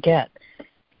I can get.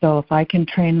 So if I can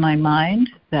train my mind,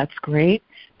 that's great,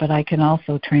 but I can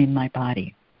also train my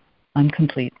body. I'm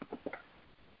complete.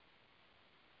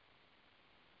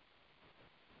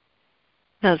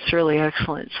 That's really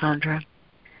excellent, Sandra.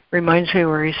 Reminds me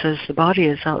where he says the body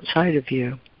is outside of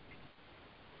you.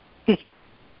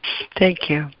 Thank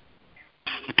you.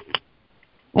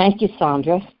 Thank you,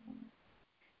 Sandra.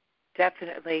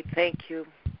 Definitely. Thank you.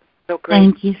 So great.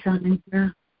 Thank you,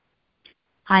 Sandra.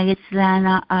 Hi, it's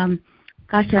Lana.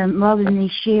 Gosh, I'm loving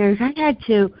these shares. I had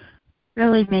to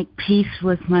really make peace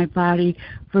with my body.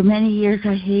 For many years,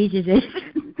 I hated it.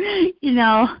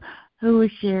 Who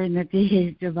was sharing that they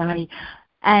hated their body?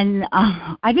 And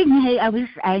I didn't hate. I was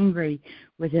angry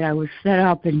with it. I was fed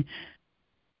up, and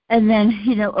then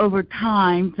over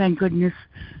time, thank goodness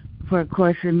for A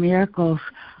Course in Miracles,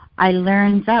 I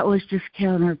learned that was just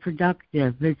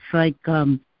counterproductive. It's like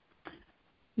I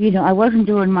wasn't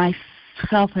doing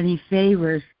myself any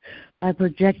favors by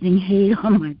projecting hate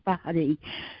on my body.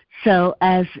 So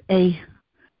as a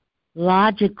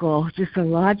logical thing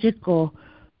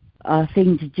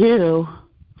to do,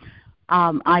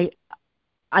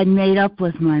 I made up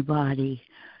with my body,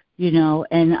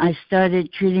 and I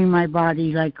started treating my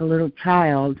body like a little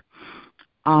child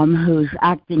who's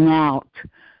acting out.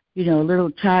 A little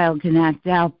child can act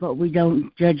out, but we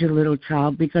don't judge a little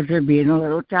child because they're being a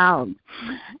little child.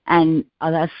 And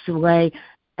that's the way.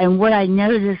 And what I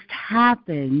noticed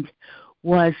happened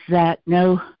was that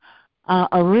a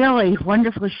really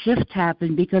wonderful shift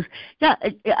happened because, and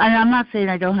I'm not saying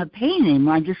I don't have pain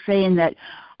anymore. I'm just saying that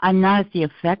I'm not at the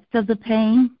effect of the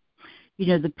pain.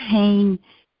 The pain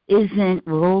isn't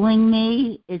ruling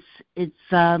me. It's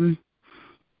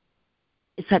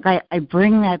like I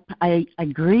bring that, I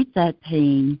greet that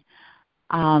pain.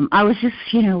 I was just,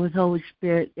 with Holy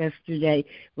Spirit yesterday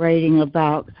writing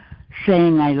about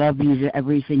saying I love you to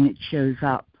everything that shows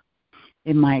up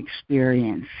in my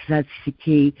experience. That's the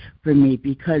key for me,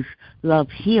 because love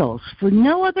heals for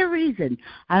no other reason.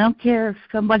 I don't care if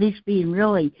somebody's being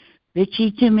really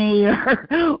bitchy to me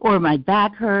or my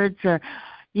back hurts or,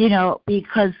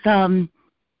 because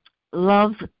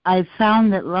love, I've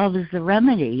found that love is the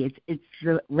remedy. It's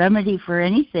the remedy for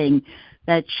anything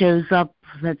that shows up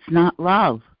that's not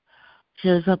love,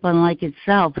 shows up unlike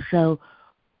itself. So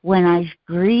when I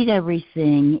greet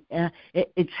everything,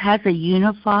 it has a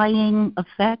unifying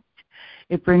effect.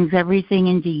 It brings everything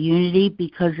into unity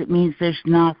because it means there's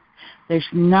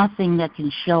nothing that can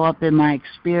show up in my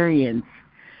experience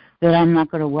that I'm not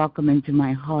going to welcome into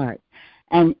my heart.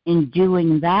 And in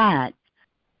doing that,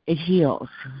 it heals.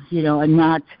 I'm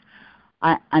not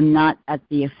at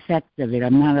the effect of it.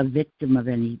 I'm not a victim of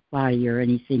anybody or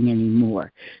anything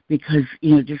anymore. Because,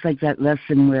 just like that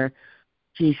lesson where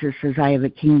Jesus says, I have a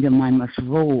kingdom I must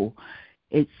rule.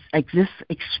 It's like this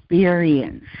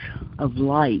experience of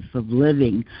life, of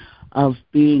living, of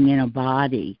being in a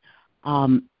body.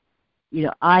 As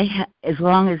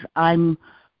long as I'm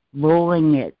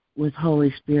rolling it with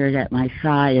Holy Spirit at my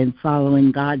side and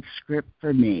following God's script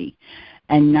for me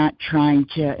and not trying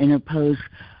to interpose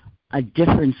a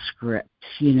different script,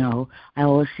 I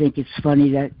always think it's funny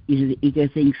that the ego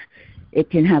thinks it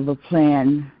can have a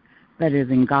plan better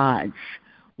than God's,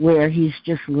 where he's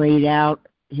just laid out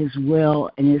his will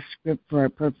and his script for our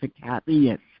perfect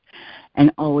happiness.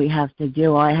 And all I have to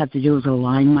do is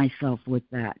align myself with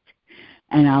that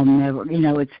and I'll never,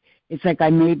 it's like I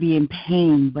may be in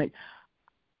pain, but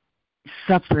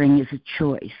suffering is a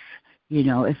choice.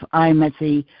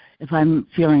 If I'm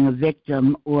feeling a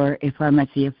victim or if I'm at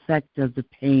the effect of the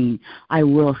pain, I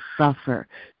will suffer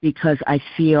because I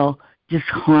feel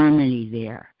disharmony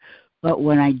there. But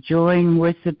when I join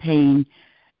with the pain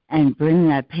and bring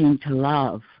that pain to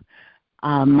love,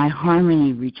 my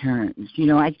harmony returns.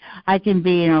 I can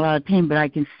be in a lot of pain, but I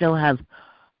can still have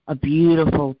a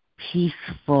beautiful,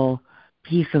 peaceful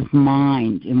peace of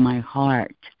mind in my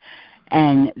heart.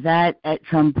 And that at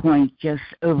some point just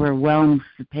overwhelms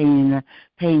the pain, and the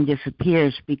pain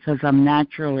disappears because I'm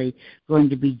naturally going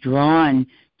to be drawn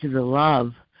to the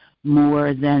love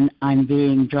more than I'm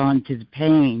being drawn to the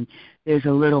pain. There's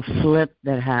a little flip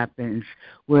that happens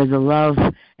where the love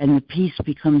and the peace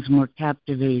becomes more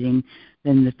captivating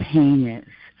than the pain is.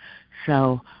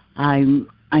 So I'm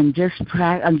just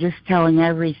telling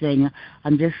everything.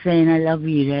 I'm just saying I love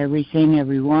you to everything,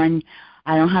 everyone.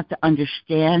 I don't have to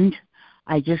understand.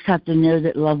 I just have to know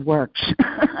that love works.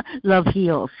 Love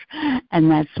heals. And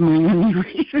that's my only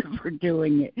reason for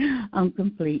doing it. I'm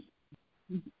complete.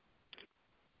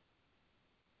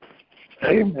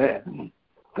 Amen.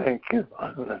 Thank you,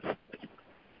 Lana.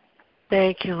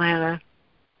 Thank you, Lana.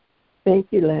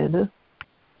 Thank you, Lana.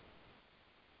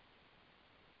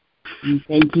 And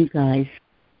thank you, guys.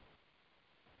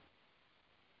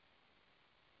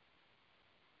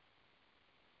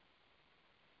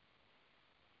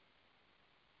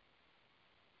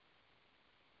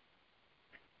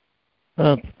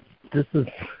 This is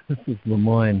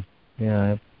Lemoyne.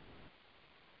 Yeah,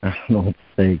 I don't know what to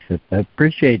say except I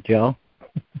appreciate y'all.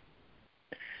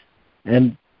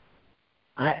 And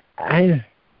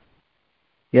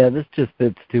this just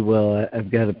fits too well. I've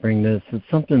got to bring this. It's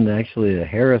something actually that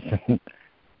Harrison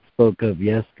spoke of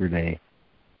yesterday,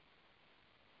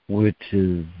 which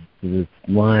is this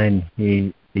line.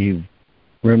 He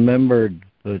remembered,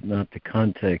 but not the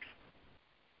context,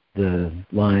 the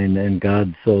line, and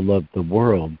God so loved the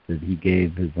world that he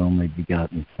gave his only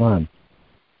begotten Son.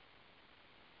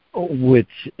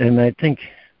 And I think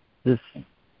this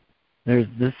is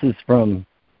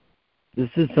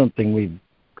something we've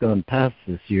gone past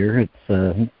this year.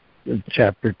 It's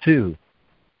chapter 2,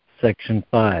 section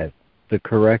 5, the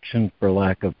correction for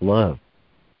lack of love.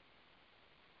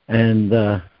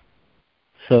 And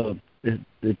so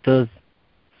it does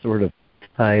sort of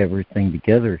tie everything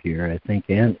together here, I think,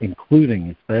 and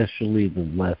including especially the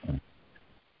lesson.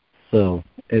 So,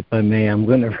 if I may, I'm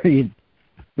going to read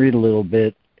a little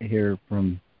bit here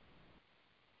from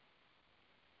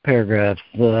paragraphs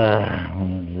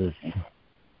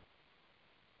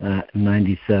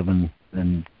 97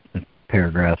 and the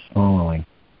paragraphs following.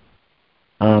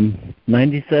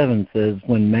 97 says,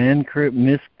 when man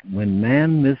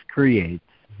miscreates,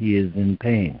 he is in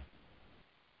pain.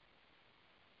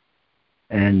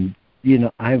 And,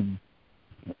 I've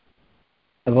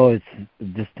always,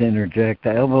 just to interject,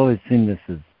 I've always seen this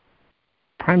as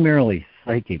primarily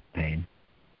psychic pain,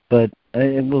 but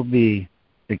it will be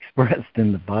expressed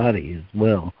in the body as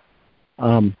well.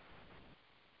 And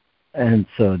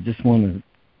so just want to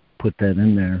put that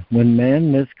in there. When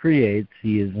man miscreates,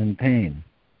 he is in pain.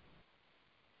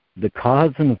 The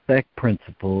cause and effect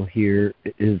principle here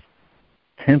is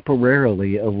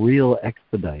temporarily a real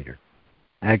expediter.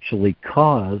 Actually,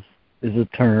 cause is a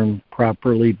term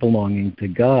properly belonging to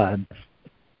God,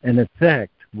 and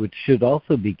effect, which should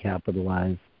also be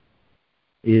capitalized,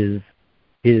 is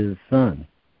his Son,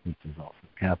 which is also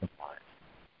capitalized.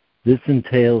 This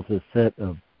entails a set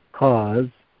of cause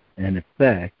and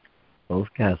effect, both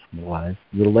capitalized,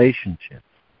 relationships.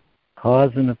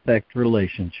 Cause and effect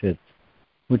relationships,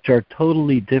 which are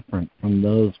totally different from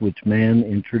those which man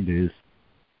introduced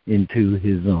into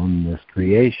his own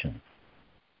miscreations.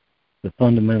 The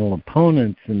fundamental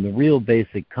opponents in the real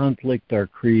basic conflict are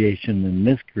creation and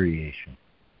miscreation.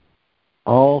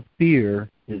 All fear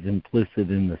is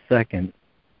implicit in the second,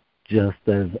 just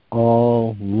as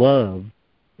all love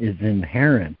is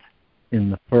inherent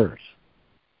in the first.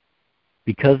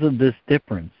 Because of this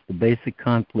difference, the basic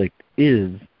conflict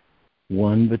is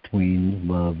one between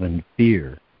love and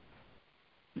fear.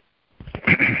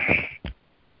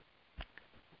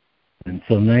 And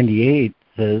so 98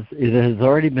 says, it has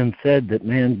already been said that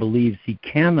man believes he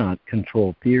cannot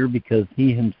control fear because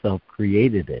he himself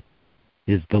created it.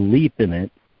 His belief in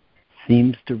it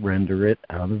seems to render it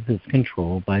out of his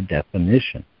control by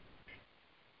definition.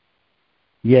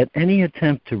 Yet any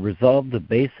attempt to resolve the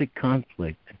basic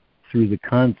conflict through the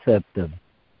concept of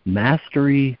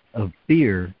mastery of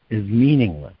fear is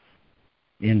meaningless.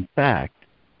 In fact,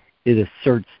 it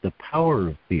asserts the power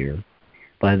of fear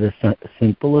by the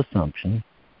simple assumption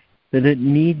that it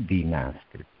need be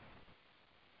mastered.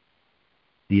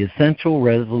 The essential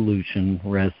resolution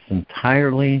rests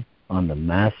entirely on the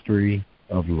mastery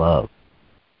of love.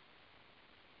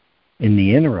 In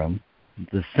the interim,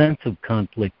 the sense of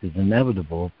conflict is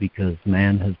inevitable because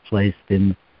man has placed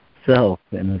himself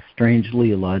in a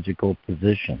strangely illogical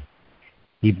position.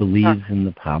 He believes in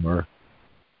the power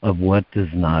of what does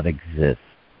not exist.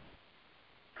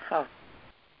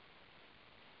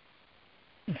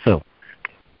 So,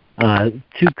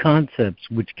 two concepts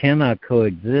which cannot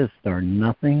coexist are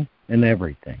nothing and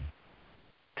everything.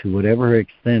 To whatever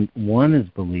extent one is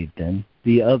believed in,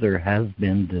 the other has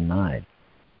been denied.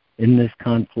 In this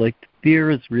conflict, fear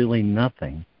is really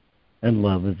nothing and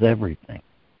love is everything.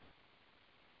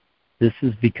 This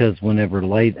is because whenever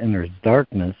light enters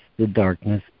darkness, the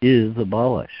darkness is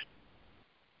abolished.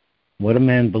 What a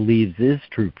man believes is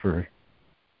true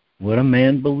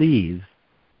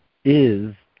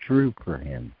for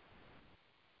him.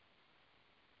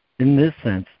 In this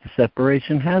sense, the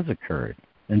separation has occurred,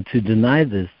 and to deny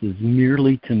this is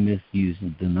merely to misuse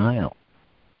denial.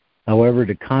 However,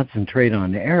 to concentrate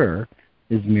on error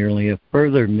is merely a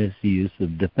further misuse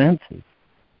of defenses.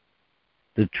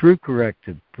 The true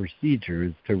corrective procedure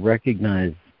is to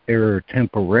recognize error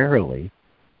temporarily,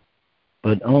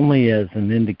 but only as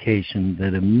an indication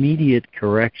that immediate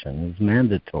correction is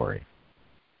mandatory.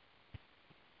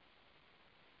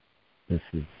 This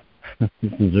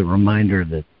is a reminder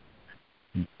that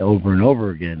over and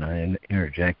over again, I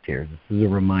interject here, this is a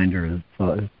reminder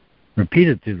that's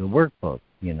repeated through the workbook,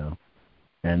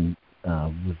 and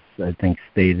was, I think,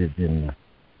 stated in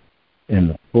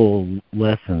the full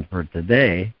lesson for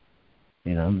today.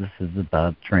 This is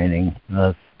about training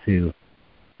us to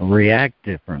react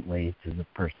differently to the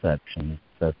perception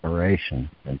of separation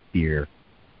and fear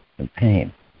and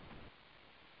pain.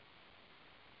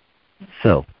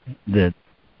 So, that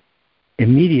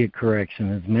immediate correction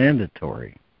is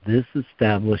mandatory. This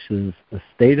establishes a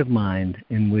state of mind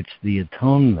in which the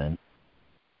atonement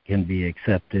can be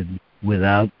accepted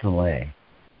without delay.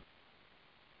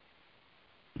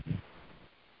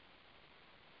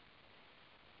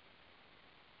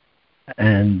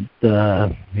 And,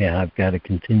 I've got to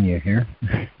continue here.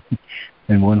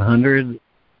 In 100,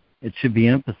 it should be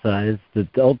emphasized that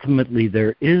ultimately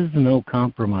there is no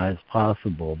compromise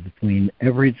possible between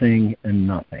everything and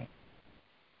nothing.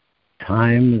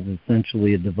 Time is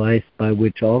essentially a device by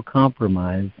which all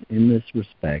compromise in this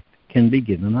respect can be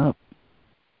given up.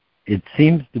 It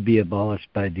seems to be abolished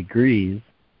by degrees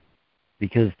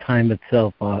because time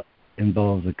itself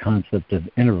involves a concept of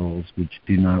intervals which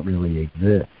do not really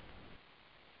exist.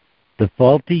 The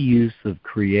faulty use of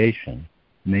creation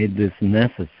made this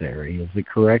necessary as a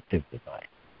corrective device.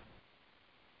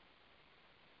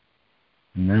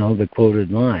 Now the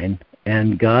quoted line,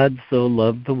 "And God so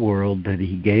loved the world that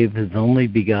he gave his only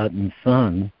begotten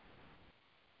Son,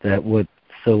 that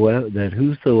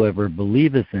whosoever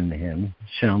believeth in him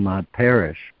shall not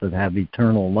perish, but have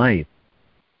eternal life,"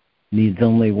 needs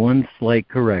only one slight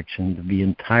correction to be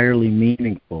entirely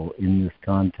meaningful in this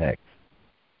context.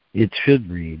 It should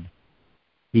read,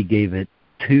 "He gave it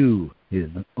to his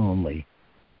only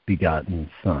begotten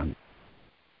Son."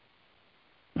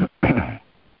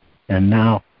 And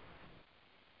now,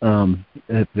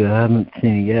 if you haven't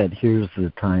seen it yet, here's the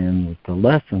tie-in with the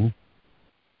lesson.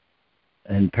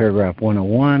 In paragraph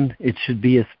 101, it should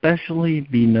be especially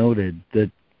be noted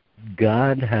that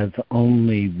God has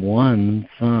only one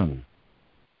Son.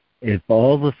 If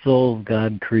all the souls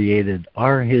God created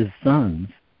are his sons,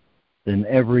 then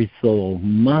every soul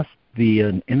must be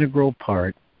an integral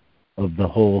part of the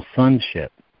whole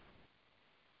sonship.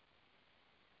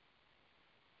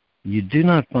 You do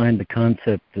not find the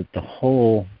concept that the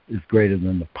whole is greater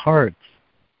than the parts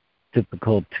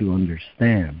difficult to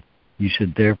understand. You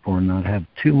should therefore not have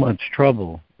too much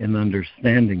trouble in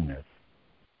understanding this.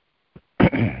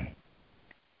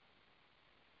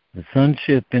 The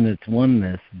sonship in its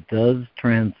oneness does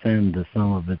transcend the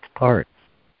sum of its parts.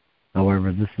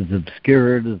 However, this is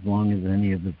obscured as long as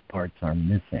any of its parts are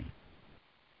missing.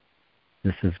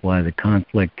 This is why the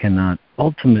conflict cannot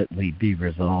ultimately be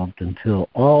resolved until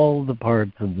all the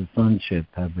parts of the sonship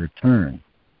have returned.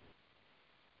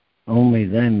 Only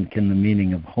then can the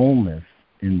meaning of wholeness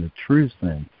in the true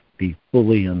sense be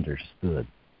fully understood.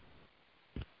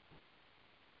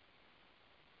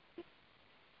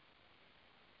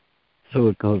 So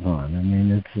it goes on.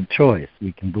 It's a choice.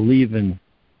 We can believe in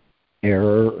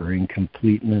error or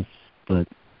incompleteness, but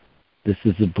this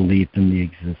is a belief in the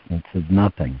existence of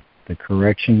nothing. The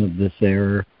correction of this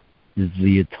error is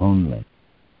the atonement.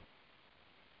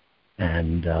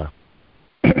 And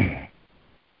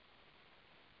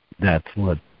that's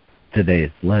what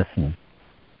today's lesson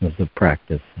was, the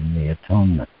practice and the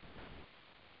atonement.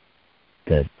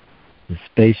 That the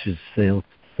spacious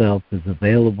self is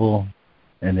available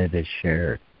and it is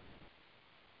shared.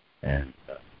 And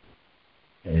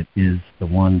it is the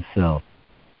one self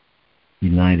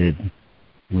united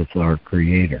with our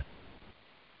Creator.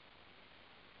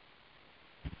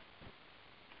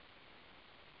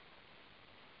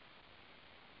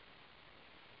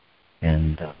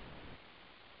 And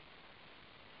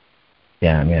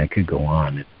I could go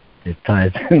on. It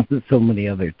ties into so many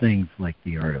other things like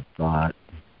the art of thought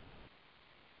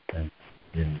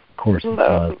and Course of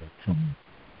Love.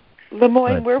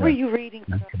 Lemoyne, where were you reading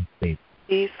from, please?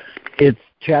 It's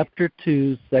Chapter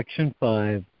 2, Section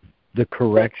 5, The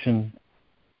Correction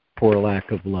for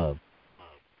Lack of Love.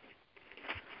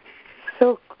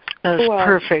 So that was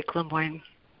perfect, Lemoyne.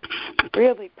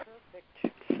 Really perfect.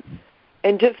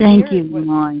 And just thank you,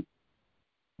 Lemoyne.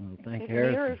 Well, thank you.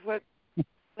 Mirrors what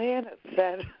Lana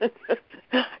said.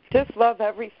 Just love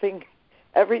everything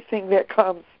that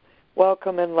comes.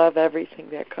 Welcome and love everything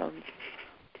that comes.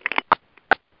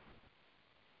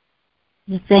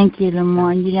 Thank you,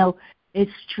 Lemoyne.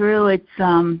 It's true. It's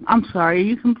I'm sorry. Are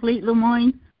you complete,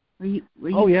 Lemoyne? Were you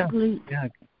complete? Yeah.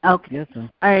 Okay. Yes, all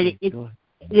right. It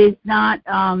is not.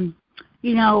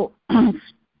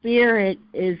 Spirit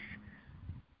is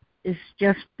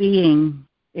just being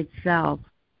itself,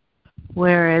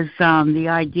 whereas the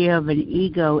idea of an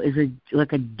ego is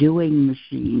like a doing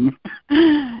machine.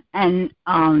 and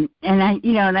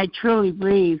I truly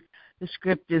believe the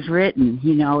script is written.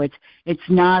 It's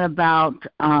not about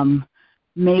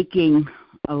making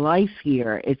a life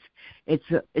here.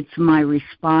 It's my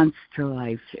response to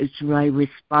life. It's my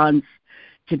response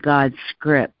to God's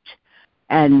script,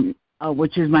 and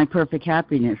which is my perfect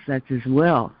happiness. That's His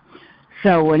will.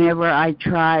 So whenever I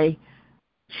try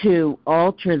to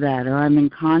alter that, or I'm in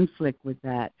conflict with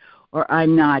that, or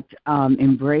I'm not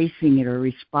embracing it or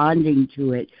responding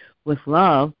to it with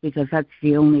love, because that's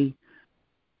the only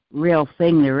real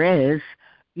thing there is,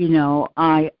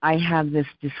 I have this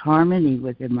disharmony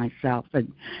within myself,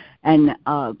 and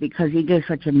because ego is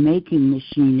such a making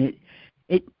machine,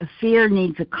 fear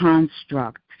needs a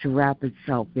construct to wrap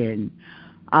itself in.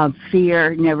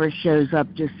 Fear never shows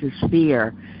up just as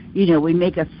fear. We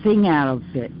make a thing out of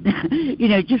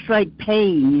it. Just like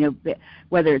pain,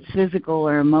 whether it's physical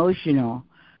or emotional,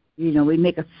 we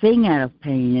make a thing out of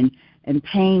pain, and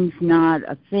pain's not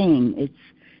a thing.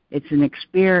 It's an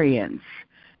experience.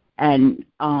 And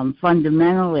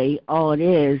fundamentally, all it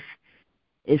is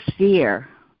fear.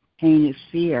 Pain is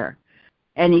fear.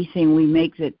 Anything we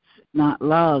make that's not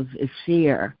love is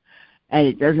fear. And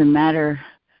it doesn't matter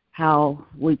how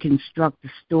we construct a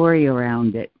story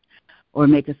around it or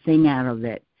make a thing out of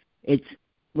it.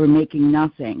 We're making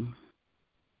nothing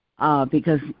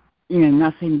because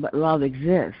nothing but love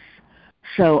exists.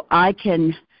 So I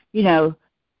can go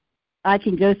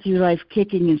through life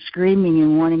kicking and screaming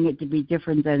and wanting it to be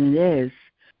different than it is.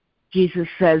 Jesus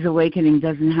says awakening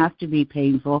doesn't have to be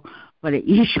painful, but it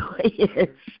usually is.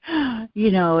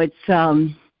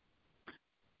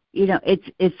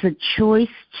 It's a choice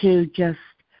to just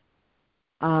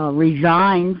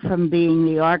resign from being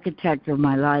the architect of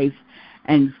my life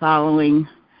and following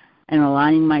and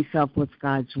aligning myself with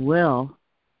God's will,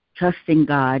 trusting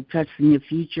God, trusting the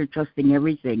future, trusting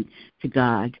everything to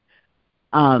God,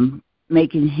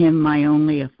 making Him my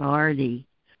only authority,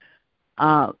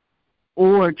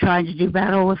 or trying to do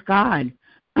battle with God,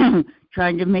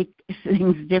 trying to make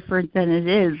things different than it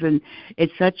is. And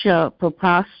it's such a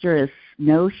preposterous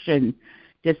notion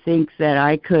to think that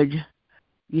I could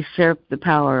usurp the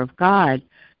power of God.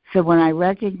 So when I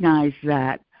recognize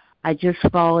that, I just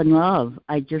fall in love.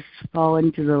 I just fall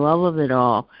into the love of it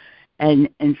all and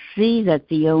see that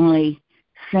the only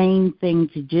sane thing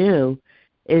to do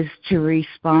is to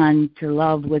respond to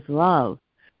love with love.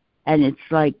 And it's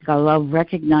like love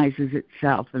recognizes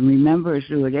itself and remembers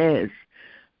who it is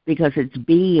because it's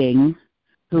being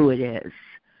who it is.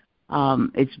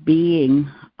 It's being,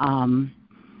 and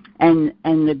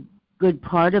the good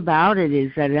part about it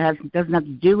is that it doesn't have to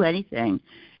do anything.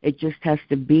 It just has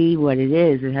to be what it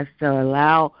is. It has to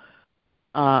allow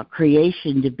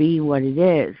creation to be what it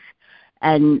is.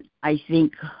 And I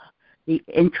think the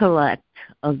intellect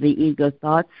of the ego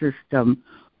thought system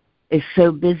is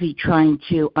so busy trying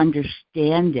to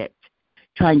understand it,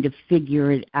 trying to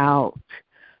figure it out,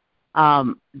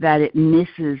 that it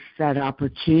misses that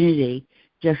opportunity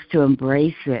just to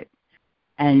embrace it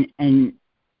and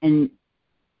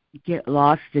get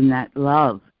lost in that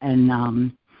love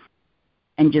and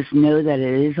just know that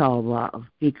it is all love.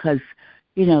 Because,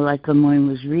 like Lemoyne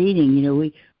was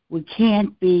reading, we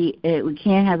can't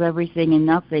have everything and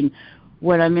nothing.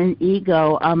 When I'm in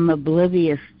ego, I'm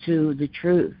oblivious to the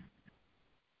truth.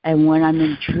 And when I'm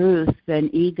in truth, then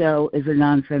ego is a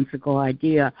nonsensical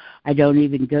idea. I don't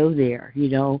even go there,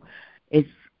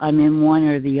 I'm in one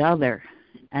or the other.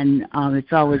 And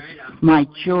it's always my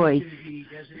choice.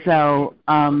 So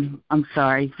I'm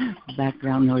sorry,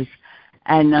 background noise.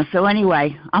 And so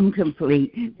anyway, I'm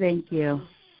complete. Thank you.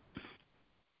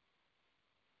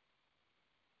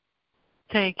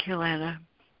 Thank you, Lana.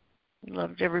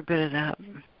 Loved every bit of that.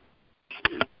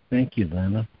 Thank you,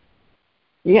 Lana.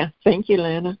 Yeah, thank you,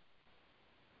 Lana.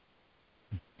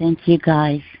 Thank you,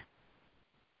 guys.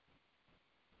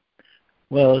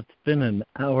 Well, it's been an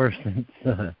hour since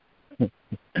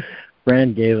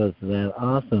Fran gave us that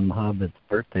awesome Hobbit's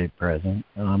birthday present.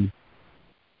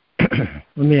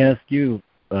 Let me ask you,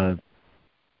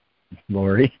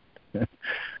 Lori.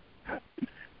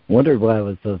 Wondered why I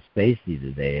was so spacey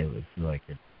today. It was like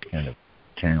it kind of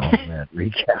channeled that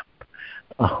recap.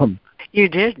 You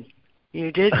did.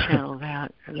 You did channel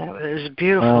that. And that was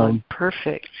beautiful and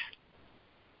perfect.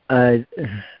 Do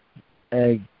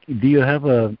you have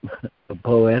a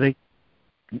poetic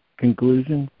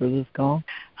conclusion for this call?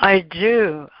 I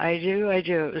do.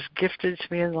 It was gifted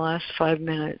to me in the last 5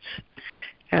 minutes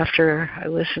after I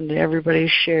listened to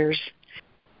everybody's shares.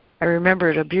 I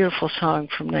remembered a beautiful song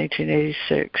from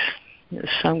 1986. It was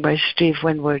sung by Steve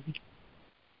Winwood.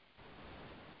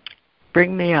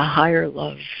 Bring me a higher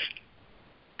love.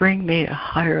 Bring me a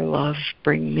higher love.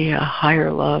 Bring me a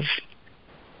higher love.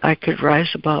 I could rise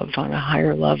above on a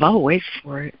higher love. I'll wait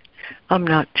for it. I'm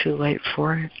not too late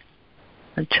for it.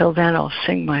 Until then, I'll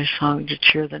sing my song to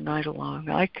cheer the night along.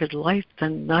 I could light the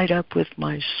night up with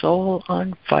my soul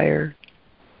on fire.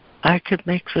 I could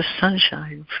make the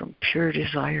sunshine from pure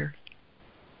desire.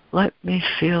 Let me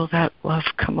feel that love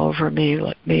come over me.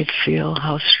 Let me feel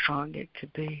how strong it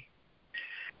could be.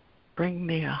 Bring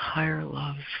me a higher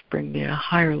love. Bring me a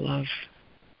higher love.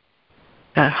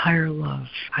 That higher love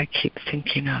I keep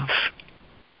thinking of.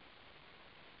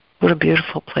 What a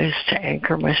beautiful place to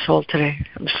anchor my soul today.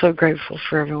 I'm so grateful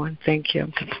for everyone. Thank you.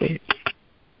 I'm complete.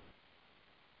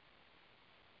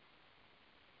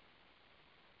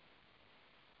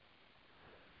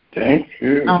 Thank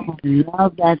you. I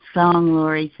love that song,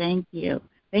 Lori. Thank you.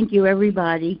 Thank you,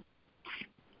 everybody.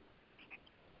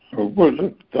 I would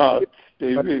have thought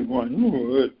Stevie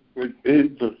Winwood would be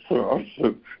the source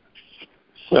of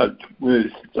such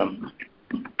wisdom.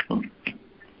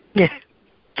 Yeah.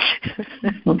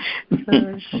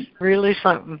 It's really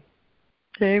something.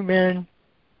 Amen.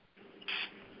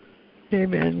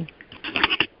 Amen.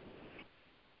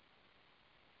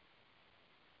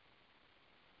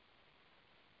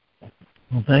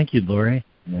 Well, thank you, Lori,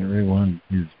 and everyone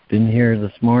who's been here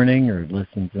this morning or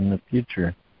listens in the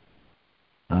future.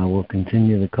 We'll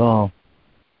continue the call.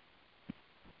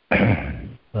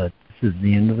 But this is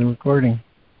the end of the recording.